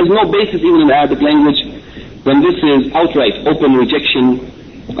that has no basis even in the Arabic language, then this is outright open rejection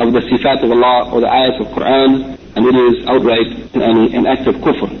of the sifat of Allah or the ayahs of Quran, and it is outright an act of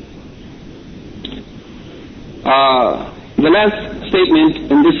kufr. The last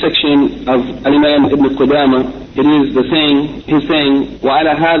statement in this section of Al-Imam Ibn Qudama, it is he's saying,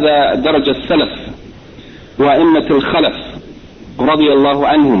 وَعَلَى هَذَا دَرَجَ السَّلَفِ وَأَئِمَّةِ الْخَلَفِ رَضِيَ اللَّهُ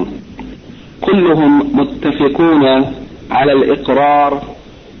عَنْهُمْ كلهم متفقون على الإقرار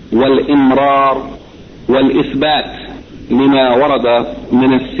والإمرار والإثبات لما ورد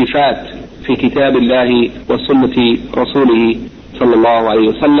من الصفات في كتاب الله وسنة رسوله صلى الله عليه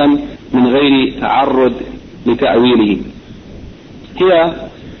وسلم من غير تعرض لتأويله. Here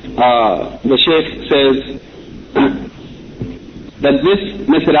the Shaykh says that this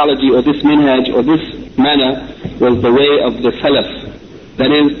methodology or this minhaj or this manner was the way of the Salaf, that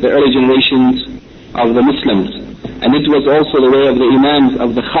is the early generations of the Muslims, and it was also the way of the Imams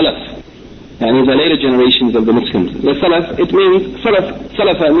of the Khalaf, and the later generations of the Muslims. The Salaf, it means,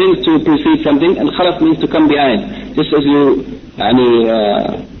 Salafa means to precede something, and Khalaf means to come behind. Just as you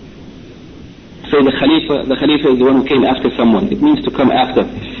say the Khalifa is the one who came after someone. It means to come after.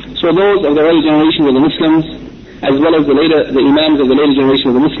 So those of the early generations of the Muslims, as well as the Imams of the later generation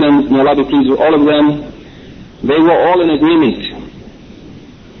of the Muslims, may Allah be pleased with all of them, they were all in agreement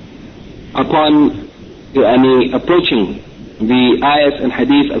upon approaching the ayat and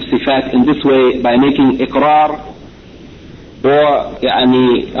hadith of sifat in this way, by making iqrar or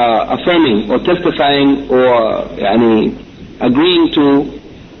affirming or testifying or agreeing to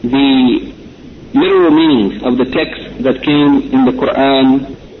the literal meanings of the text that came in the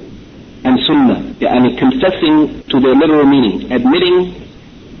Quran confessing to their literal meaning, admitting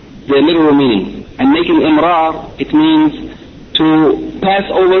their literal meaning. And making imrar, it means to pass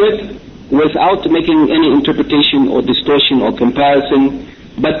over it without making any interpretation or distortion or comparison,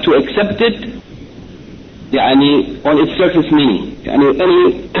 but to accept it on its surface meaning.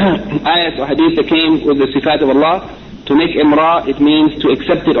 Any ayat or hadith that came with the sifat of Allah, to make imra, it means to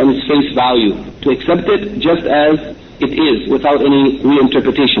accept it on its face value, to accept it just as it is without any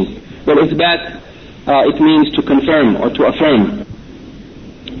reinterpretation. Well, ithbat, it means to confirm or to affirm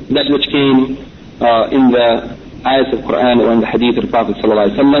that which came in the ayats of Quran or in the hadith of the Prophet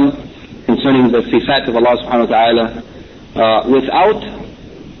ﷺ concerning the sifat of Allah subhanahu wa ta'ala, without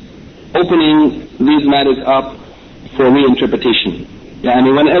opening these matters up for reinterpretation.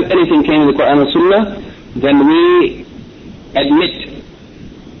 When anything came in the Quran and Sunnah, then we admit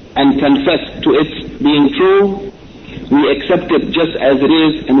and confess to its being true, we accept it just as it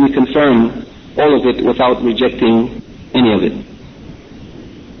is, and we confirm all of it without rejecting any of it.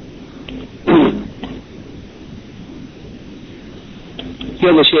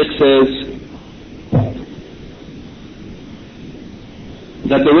 Here the Shaykh says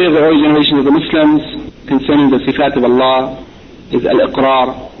that the way of the early generation of the Muslims concerning the sifat of Allah is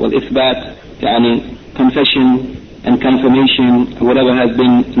al-iqrar wal-ithbat, confession and confirmation of whatever has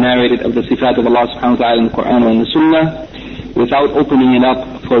been narrated of the sifat of Allah subhanahu wa ta'ala in the Quran or in the Sunnah, without opening it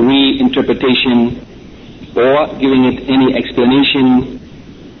up for reinterpretation or giving it any explanation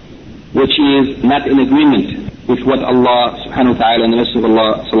which is not in agreement with what Allah subhanahu wa ta'ala and the Messenger of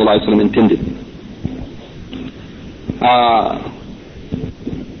Allah sallallahu alayhi wa sallam intended.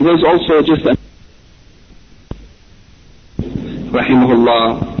 There's also just a rahimahullah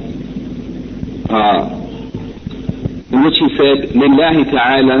in which he said, لله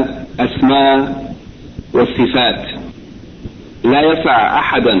تعالى أسماء والصفات لا يسع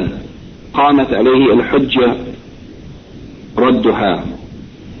أحدا قامت عليه الحجة ردها.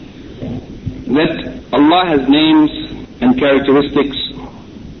 That Allah has names and characteristics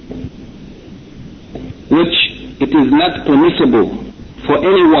which it is not permissible for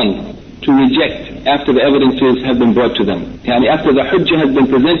anyone to reject after the evidences have been brought to them. After the hujjah has been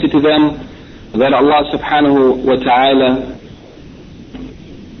presented to them, that Allah subhanahu wa ta'ala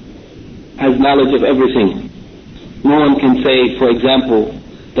has knowledge of everything. No one can say, for example,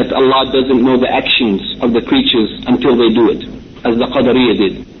 that Allah doesn't know the actions of the creatures until they do it, as the Qadariyah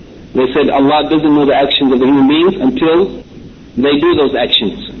did. They said Allah doesn't know the actions of the human beings until they do those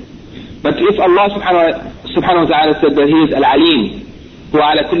actions. But if Allah subhanahu wa ta'ala said that He is Al-Alim,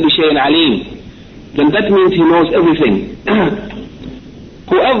 huwa ala kulli shay'in alim, then that means He knows everything.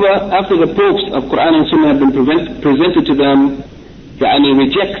 Whoever, after the proofs of Quran and Sunnah have been presented to them,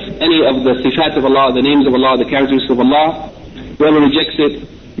 rejects any of the sifat of Allah, the names of Allah, the characteristics of Allah, whoever rejects it,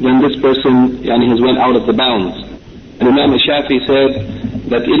 then this person has went out of the bounds. And Imam Shafi said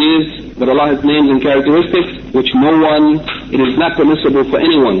that it is that Allah has names and characteristics which it is not permissible for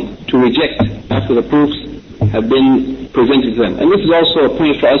anyone to reject after the proofs have been presented to them. And this is also a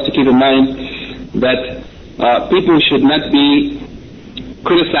point for us to keep in mind, that people should not be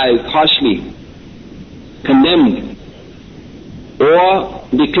criticized harshly, condemned, or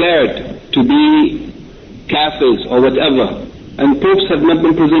declared to be kafirs or whatever, and proofs have not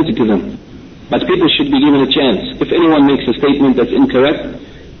been presented to them. But people should be given a chance. If anyone makes a statement that's incorrect,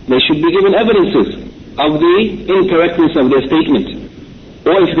 they should be given evidences of the incorrectness of their statement.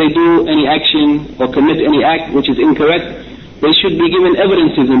 Or if they do any action or commit any act which is incorrect, they should be given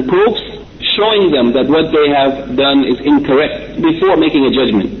evidences and proofs showing them that what they have done is incorrect before making a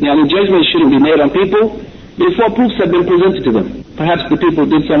judgment. The judgment shouldn't be made on people before proofs have been presented to them. Perhaps the people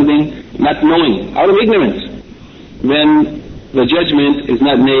did something not knowing, out of ignorance. Then the judgment is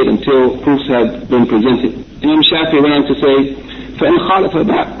not made until proofs have been presented. Imam Shafi went on to say, فإن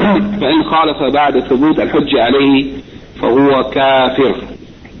خالف بعد ثبوت الحجة عليه فهو كافر.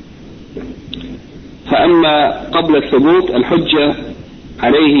 فأما قبل الثبوت الحجة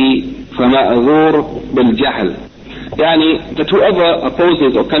عليه فمأذور بالجهل. That whoever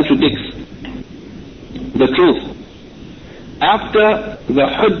opposes or contradicts the truth after the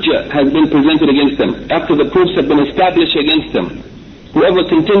hujjah has been presented against them, after the proofs have been established against them, whoever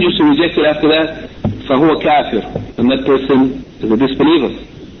continues to reject it after that, فهو كافر, and that person is a disbeliever.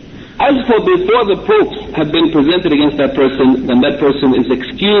 As for before the proofs have been presented against that person, then that person is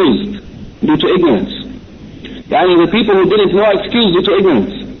excused due to ignorance. The people who didn't know are excused due to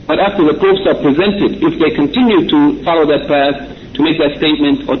ignorance. But after the proofs are presented, if they continue to follow that path, to make that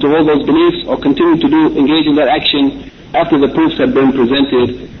statement, or to hold those beliefs, or continue to engage in that action, after the proofs have been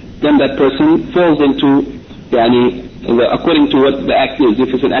presented, then that person falls into, according to what the act is,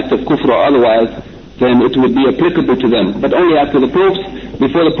 if it's an act of kufr or otherwise, then it would be applicable to them. But only after the proofs.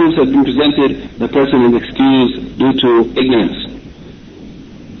 Before the proofs have been presented, the person is excused due to ignorance.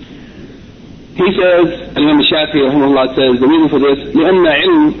 He says, Imam Shafi'i rahimahullah says, the reason for this, لأن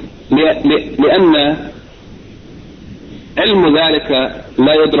علم ذلك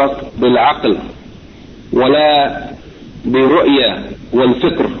لا يدرك بالعقل ولا بالرؤية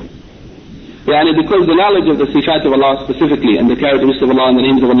والفكر. Because the knowledge of the sifat of Allah specifically and the characteristics of Allah and the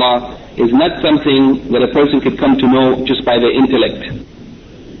names of Allah is not something that a person could come to know just by their intellect.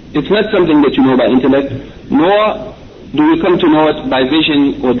 It's not something that you know by intellect, nor do you come to know it by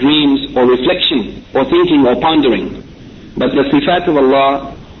vision or dreams or reflection or thinking or pondering. But the sifat of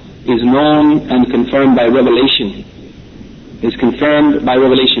Allah is known and confirmed by revelation. Is confirmed by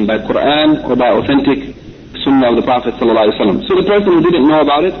revelation, by Quran or by authentic Sunnah of the Prophet ﷺ. So the person who didn't know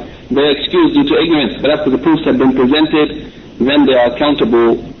about it, they're excused due to ignorance. But after the proofs have been presented, then they are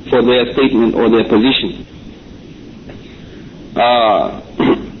accountable for their statement or their position.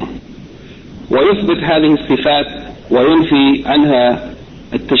 ويثبت هذه الصفات وينفي عنها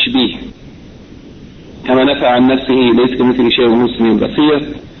التشبيه كما نفى عن نفسه ليس كمثله شيء وهو السميع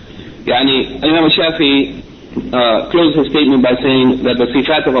البصير. Imam Shafi'i closed his statement by saying that the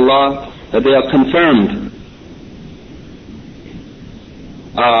sifat of Allah, that they are confirmed.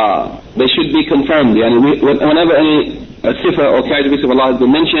 They should be confirmed. Whenever any sifa or characteristic of Allah has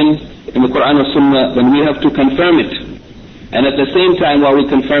been mentioned in the Quran or Sunnah, then we have to confirm it. And at the same time, while we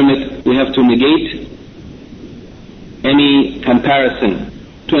confirm it, we have to negate any comparison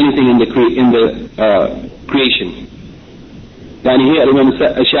to anything in the creation. And here Imam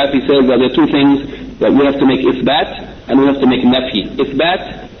Shafi says that there are two things that we have to make ithbat and we have to make nafi.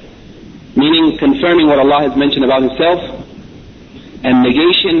 Ithbat, meaning confirming what Allah has mentioned about Himself, and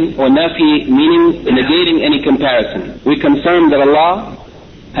negation or nafi, meaning negating any comparison. We confirm that Allah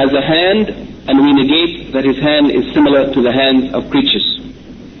has a hand, and we negate that His hand is similar to the hands of creatures.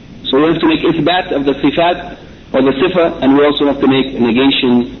 So we have to make ithbat of the sifat or the sifa, and we also have to make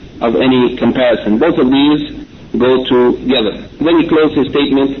negation of any comparison. Both of these go together. Then he closed his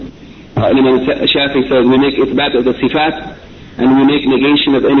statement. Imam Shafi'i says we make ithbat of the sifat and we make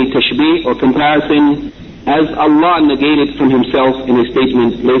negation of any tashbih or comparison as Allah negated from Himself in His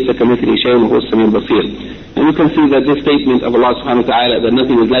statement, لَيْسَ كَمِثْلِهِ شَيْءٌ وَهُوَ السَّمِيعُ الْبَصِيرُ. And we can see that this statement of Allah subhanahu wa ta'ala, that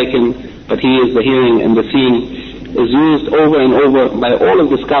nothing is like Him, but He is the hearing and the seeing, is used over and over by all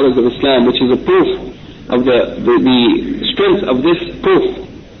of the scholars of Islam, which is a proof of the strength of this proof.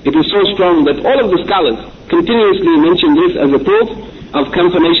 It is so strong that all of the scholars continuously mention this as a proof of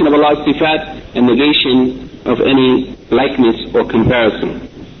confirmation of Allah's sifat and negation of any likeness or comparison.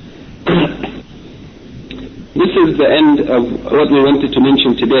 This is the end of what we wanted to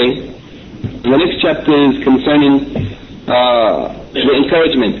mention today. The next chapter is concerning the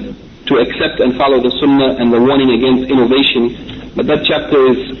encouragement to accept and follow the Sunnah and the warning against innovation. But that chapter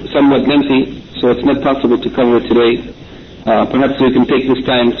is somewhat lengthy, so it's not possible to cover it today. Perhaps we can take this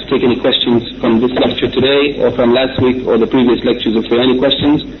time to take any questions from this lecture today or from last week or the previous lectures. If there are any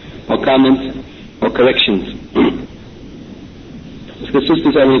questions or comments or corrections. If the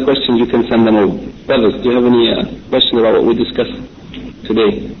sisters have any questions, you can send them over. Brothers, do you have any questions about what we discussed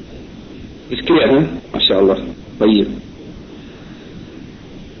today? It's clear, huh? MashaAllah. Tayyib.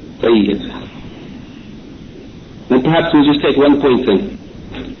 And perhaps we'll just take one point then.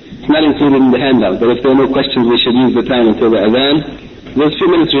 It's not included in the handout, but if there are no questions, we should use the time until the adhan. There's a few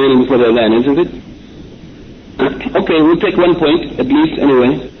minutes remaining before the adhan, isn't it? Okay, we'll take one point, at least,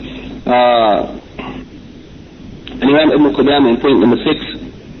 anyway. Imam Ibn Qudama in point number 6,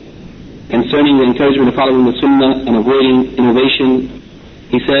 concerning the encouragement of following the Sunnah and avoiding innovation,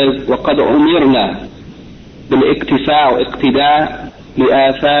 he says, وَقَدْ أُمِرْنَا بِالْإِقْتِفَاءِ وَإِقْتِدَاءِ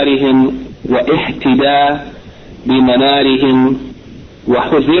لِآثَارِهِمْ وَإِحْتِدَاءِ بِمَنَارِهِمْ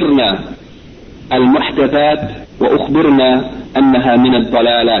وَحُذِرْنَا الْمُحْدَثَاتِ وَأُخْبِرْنَا أَنَّهَا مِنَ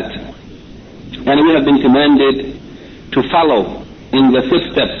الضَّلَالَاتِ. And we have been commanded to follow in the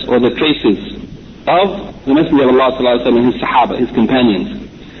footsteps or the traces of the Messenger of Allah sallallahu alaihi wasallam and his Sahaba, his companions,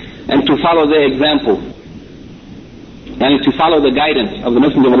 and to follow their example, and to follow the guidance of the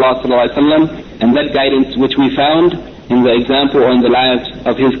Messenger of Allah sallallahu alaihi wasallam, and that guidance which we found in the example or in the lives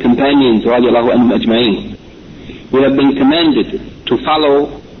of his companions radiallahu anhum ajma'in. We have been commanded to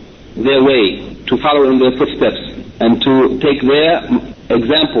follow their way, to follow in their footsteps, and to take their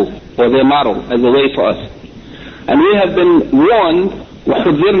example or their model as a way for us. And we have been warned,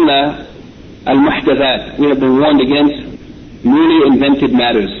 وَحُذِرْنَا al-muhdathat. We have been warned against newly invented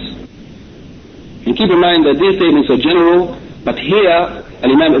matters. And keep in mind that these statements are general, but here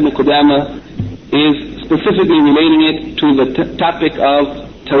Al-Imam Ibn Qudama is specifically relating it to the topic of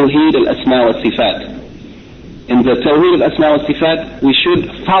Tawheed al-Asma wa Sifat. In the Tawheed al-Asma wa Sifat, we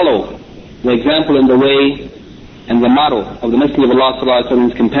should follow the example and the way and the model of the Messenger of Allah sallallahu alaihi wasallam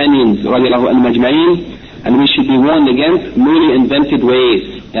and his companions radiallahu anhum ajma'in, and we should be warned against newly invented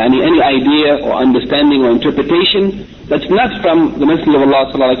ways. Any idea or understanding or interpretation that's not from the Messenger of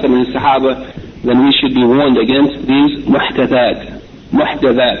Allah sallallahu alaihi wasallam and his Sahaba, then we should be warned against these muhdathat,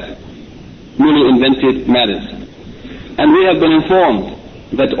 newly invented matters. And we have been informed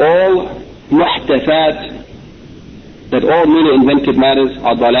that all muhdathat, that all newly invented matters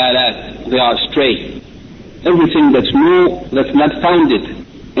are dalalat, they are astray. Everything that's new, that's not founded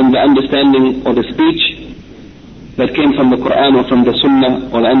in the understanding or the speech that came from the Quran or from the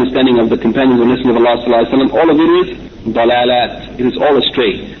Sunnah or the understanding of the companions of the Messenger of Allah sallallahu alaihi wasallam, all of it is dalalat. It is all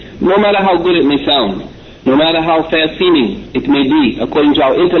astray. No matter how good it may sound, no matter how fair-seeming it may be according to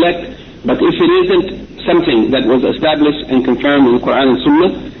our intellect, but if it isn't something that was established and confirmed in the Quran and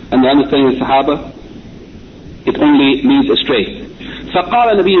Sunnah and the understanding of the Sahaba, it only leads astray.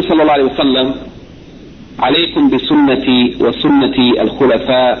 فقال النبي صلى الله عليه وسلم عليكم بسنتي وسنة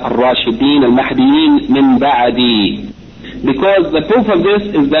الخلفاء الراشدين المهديين من بعدي. Because the proof of this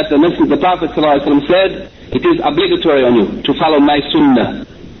is that the Prophet ﷺ said, it is obligatory on you to follow my sunnah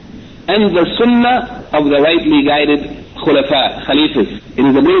and the sunnah of the rightly guided khulafa, khalifas. It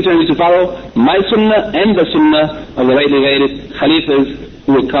is obligatory on you to follow my sunnah and the sunnah of the rightly guided khalifas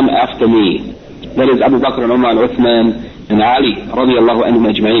who will come after me. That is Abu Bakr and Umar and Uthman and Ali radiallahu anhum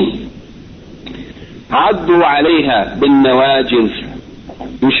ajma'in. عَضُّوا عَلَيْهَا بِالنَّوَاجِذِ.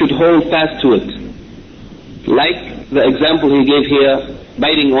 You should hold fast to it. Like the example he gave here,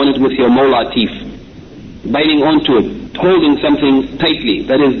 biting on it with your molar teeth. Biting onto it, holding something tightly.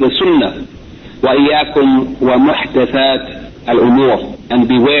 That is the sunnah. وَإِيَّاكُمْ وَمُحْدَثَاتِ الْأُمُورِ. And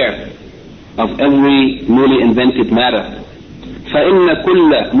beware of every newly invented matter. فَإِنَّ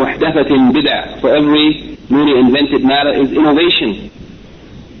كُلَّ مُحْدَثَةٍ بِدْعَةٍ. For every newly invented matter is innovation.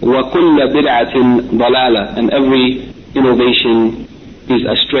 وَكُلَّ بِدْعَةٍ ضَلَالَةٍ. And every innovation is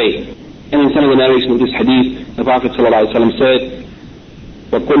astray. And in some of the narration of this hadith, the Prophet ﷺ said,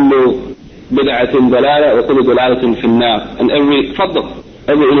 وَكُلُّ بِدْعَةٍ ضَلَالَةٍ وَكُلُّ ضَلَالَةٍ فِي النَّارِ. And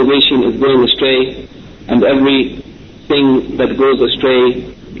every innovation is going astray, and everything that goes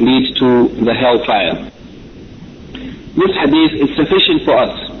astray leads to the hellfire. This hadith is sufficient for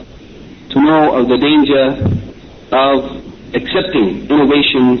us to know of the danger of accepting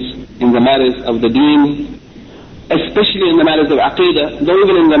innovations in the matters of the deen, especially in the matters of aqidah, though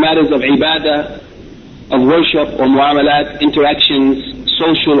even in the matters of ibadah, of worship or muamalat, interactions,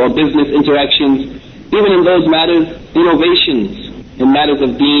 social or business interactions, even in those matters, innovations in matters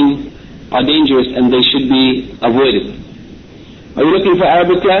of deen are dangerous and they should be avoided. Are you looking for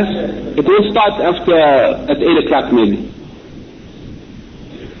Arabic class? It will start at 8 o'clock maybe.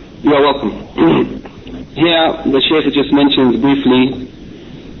 You are welcome. Here the Shaykh just mentions briefly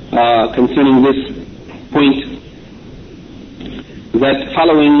concerning this point that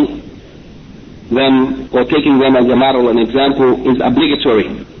following them or taking them as a model and example is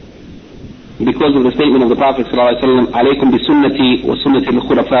obligatory because of the statement of the Prophet ﷺ, عليكم بسنتي وسنة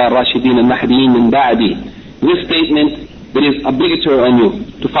الخلفاء الراشدين المهديين من بعدي. This statement, it is obligatory on you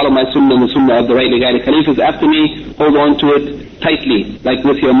to follow my sunnah and the sunnah of the rightly guided khalifas after me. Hold on to it tightly, like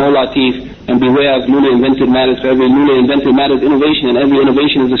with your molar teeth, and beware of newly invented matters. For every newly invented matter is innovation, and every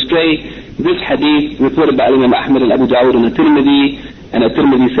innovation is astray. This hadith reported by Imam Ahmad and Abu Dawud and At-Tirmidhi, and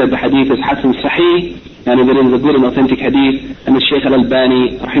At-Tirmidhi said the hadith is Hasan Sahih, and it is a good and authentic hadith, and the Shaykh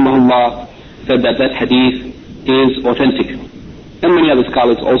Al-Albani rahimahullah said that hadith is authentic. And many other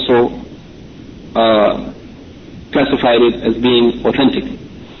scholars also classified it as being authentic.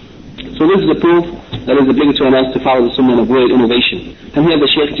 So this is a proof that is obligatory on us to follow the sunnah and avoid innovation. And here the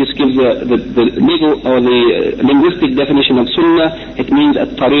Shaykh just gives the legal or the linguistic definition of sunnah. It means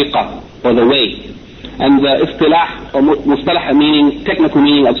at-tariqah, or the way. And the istilah or mustalah meaning, technical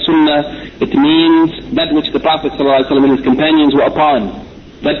meaning of sunnah, it means that which the Prophet ﷺ and his companions were upon.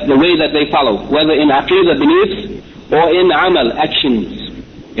 That's the way that they follow, whether in aqidah beliefs or in amal, actions.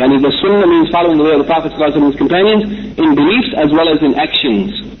 Yani the sunnah means following the way of the Prophet ﷺ and his companions in beliefs as well as in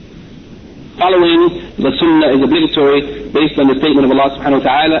actions. Following the sunnah is obligatory based on the statement of Allah subhanahu wa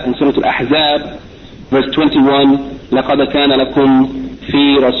ta'ala in Surah Al-Ahzab, verse 21, لَقَدْ كَانَ لَكُمْ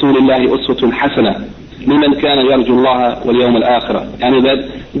فِي رَسُولِ اللَّهِ أُسْوَةٌ حَسَنَةٌ لِمَنْ كَانَ يَرْجُو اللَّهَ وَالْيَوْمَ الْآخِرَةَ. And that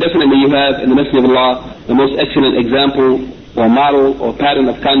definitely you have in the Messenger of Allah the most excellent example or model or pattern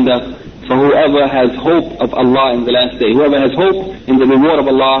of conduct for whoever has hope of Allah in the last day, whoever has hope in the reward of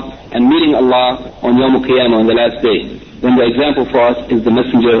Allah and meeting Allah on Yawm al-Qiyamah on the last day. Then the example for us is the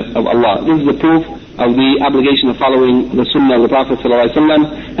Messenger of Allah. This is the proof of the obligation of following the sunnah of the Prophet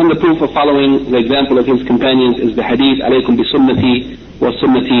ﷺ, and the proof of following the example of his companions is the hadith, عليكم بسنتي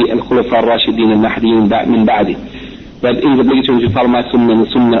وسنة الخلفاء الراشدين المهديين من بعدي. That it is obligatory to follow my sunnah and the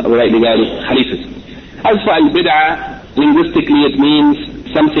sunnah of the rightly guided Khalifas. As for al-bid'ah, linguistically it means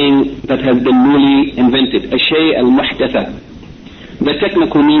something that has been newly invented, الشيء المحدثة. The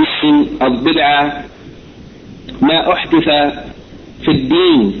technical meaning of bid'ah, ما أحدث في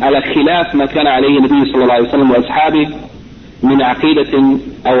الدين على خلاف ما كان عليه النبي صلى الله عليه وسلم وأصحابه من عقيدة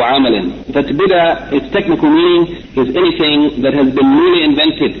أو عمل. That bid'ah, its technical meaning is anything that has been newly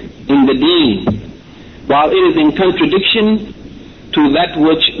invented in the deen, while it is in contradiction to that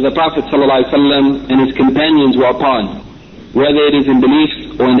which the Prophet ﷺ and his companions were upon, whether it is in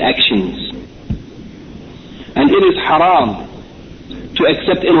beliefs or in actions. And it is haram to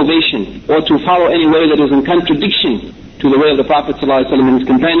accept innovation or to follow any way that is in contradiction to the way of the Prophet ﷺ and his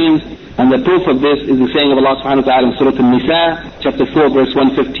companions. And the proof of this is the saying of Allah subhanahu wa ta'ala in Surah An-Nisa, chapter 4, verse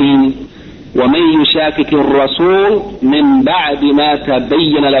 115, وَمَنْ يُشَاكِكِ الرَّسُولِ مِنْ بَعْدِ مَا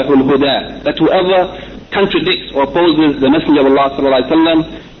تَبَيَّنَ لَهُ الْهُدَى. That whoever contradicts or opposes the Messenger of Allah sallallahu alaihi wasallam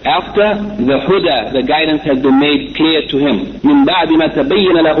after the huda, the guidance has been made clear to him. مِنْ بَعْدِ مَا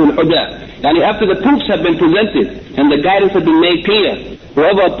تَبَيَّنَ لَهُ الْهُدَى. Yani after the proofs have been presented and the guidance has been made clear,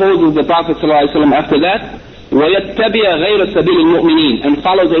 whoever opposes the Prophet sallallahu alaihi wasallam after that, وَيَتَّبِعَ غَيْرَ سَبِيلِ الْمُؤْمِنِينَ, and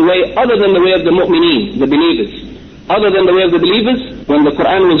follows a way other than the way of the mu'mineen, the believers. Other than the way of the believers, when the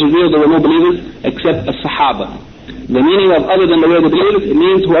Quran was revealed there were no believers except the Sahaba. The meaning of other than the way of the believers, it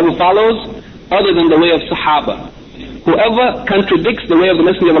means whoever follows other than the way of Sahaba. Whoever contradicts the way of the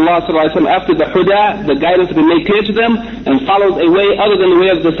Messenger of Allah sallallahu alaihi wasallam after the huda, the guidance has been made clear to them, and follows a way other than the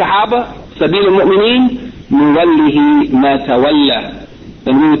way of the Sahaba, سَبِيلُ الْمُؤْمِنِينَ نُوَلِّهِ مَا تَوَلَّى,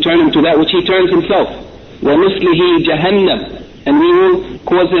 then we will turn him to that which he turns himself. وَنُصْلِهِ جَهَنَّمْ, and we will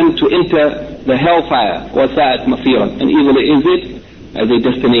cause him to enter the hellfire, وَسَاءَتْ مَصِيرًا, and evil is it as a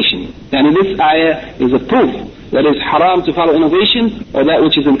destination. And this ayah is a proof that it's haram to follow innovation or that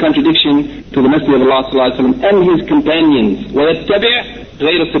which is in contradiction to the Messenger of Allah sallallahu alaihi wasallam and his companions. وَيَتَّبِعْ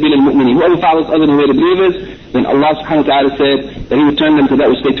غَيْرَ سَبِيلِ الْمُؤْمِنِينَ, whoever follows other than the way of the believers, then Allah subhanahu wa ta'ala said that he will turn them to that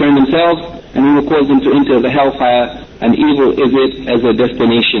which they turn themselves, and he will cause them to enter the hellfire, and evil is it as a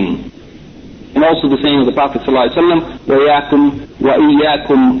destination. And also the saying of the Prophet ﷺ,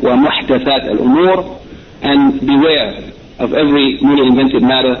 وَإِيَّاكُمْ وَمُحْدَثَاتِ الْأُمُورِ, and beware of every newly invented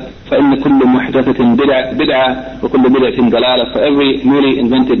matter. فَإِنَّ كُلُّ مُحْدَثَةٍ بِدْعَةٍ وَكُلُّ بِدْعَةٍ ضَلَالَةٍ. For every newly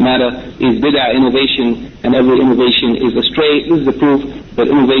invented matter is bid'ah, innovation, and every innovation is astray. This is the proof that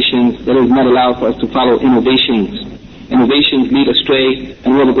innovations, that it is not allowed for us to follow innovations. Innovations lead astray,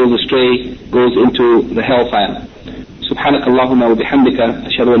 and whoever goes astray goes into the hellfire. سبحانك اللهم وبحمدك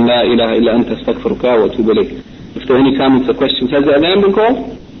أشهد أن لا إله إلا أنت أستغفرك وأتوب إليك. If there are any comments or questions, has the adhan been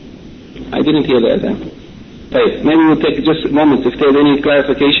called? I didn't hear the adhan. Okay, maybe we'll take just a moment if there's any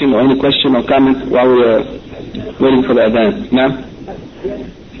clarification or any question or comment while we are waiting for the adhan. Now,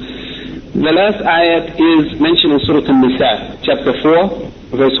 the last ayat is mentioned in Surah An-Nisa, chapter 4,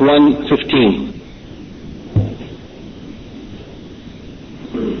 verse 115.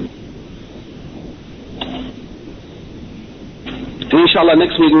 And inshallah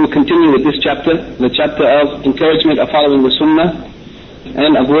next week we will continue with this chapter, the chapter of encouragement of following the sunnah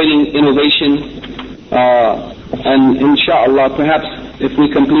and avoiding innovation. And inshallah perhaps if we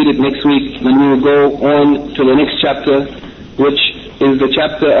complete it next week, then we will go on to the next chapter, which is the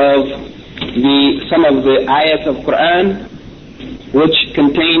chapter of some of the ayat of Quran which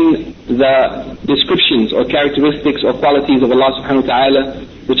contain the descriptions or characteristics or qualities of Allah subhanahu wa ta'ala,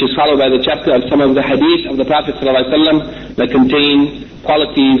 which is followed by the chapter of some of the hadith of the Prophet sallallahu alaihi wasallam that contain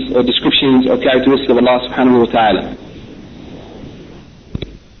qualities or descriptions or characteristics of Allah subhanahu wa ta'ala.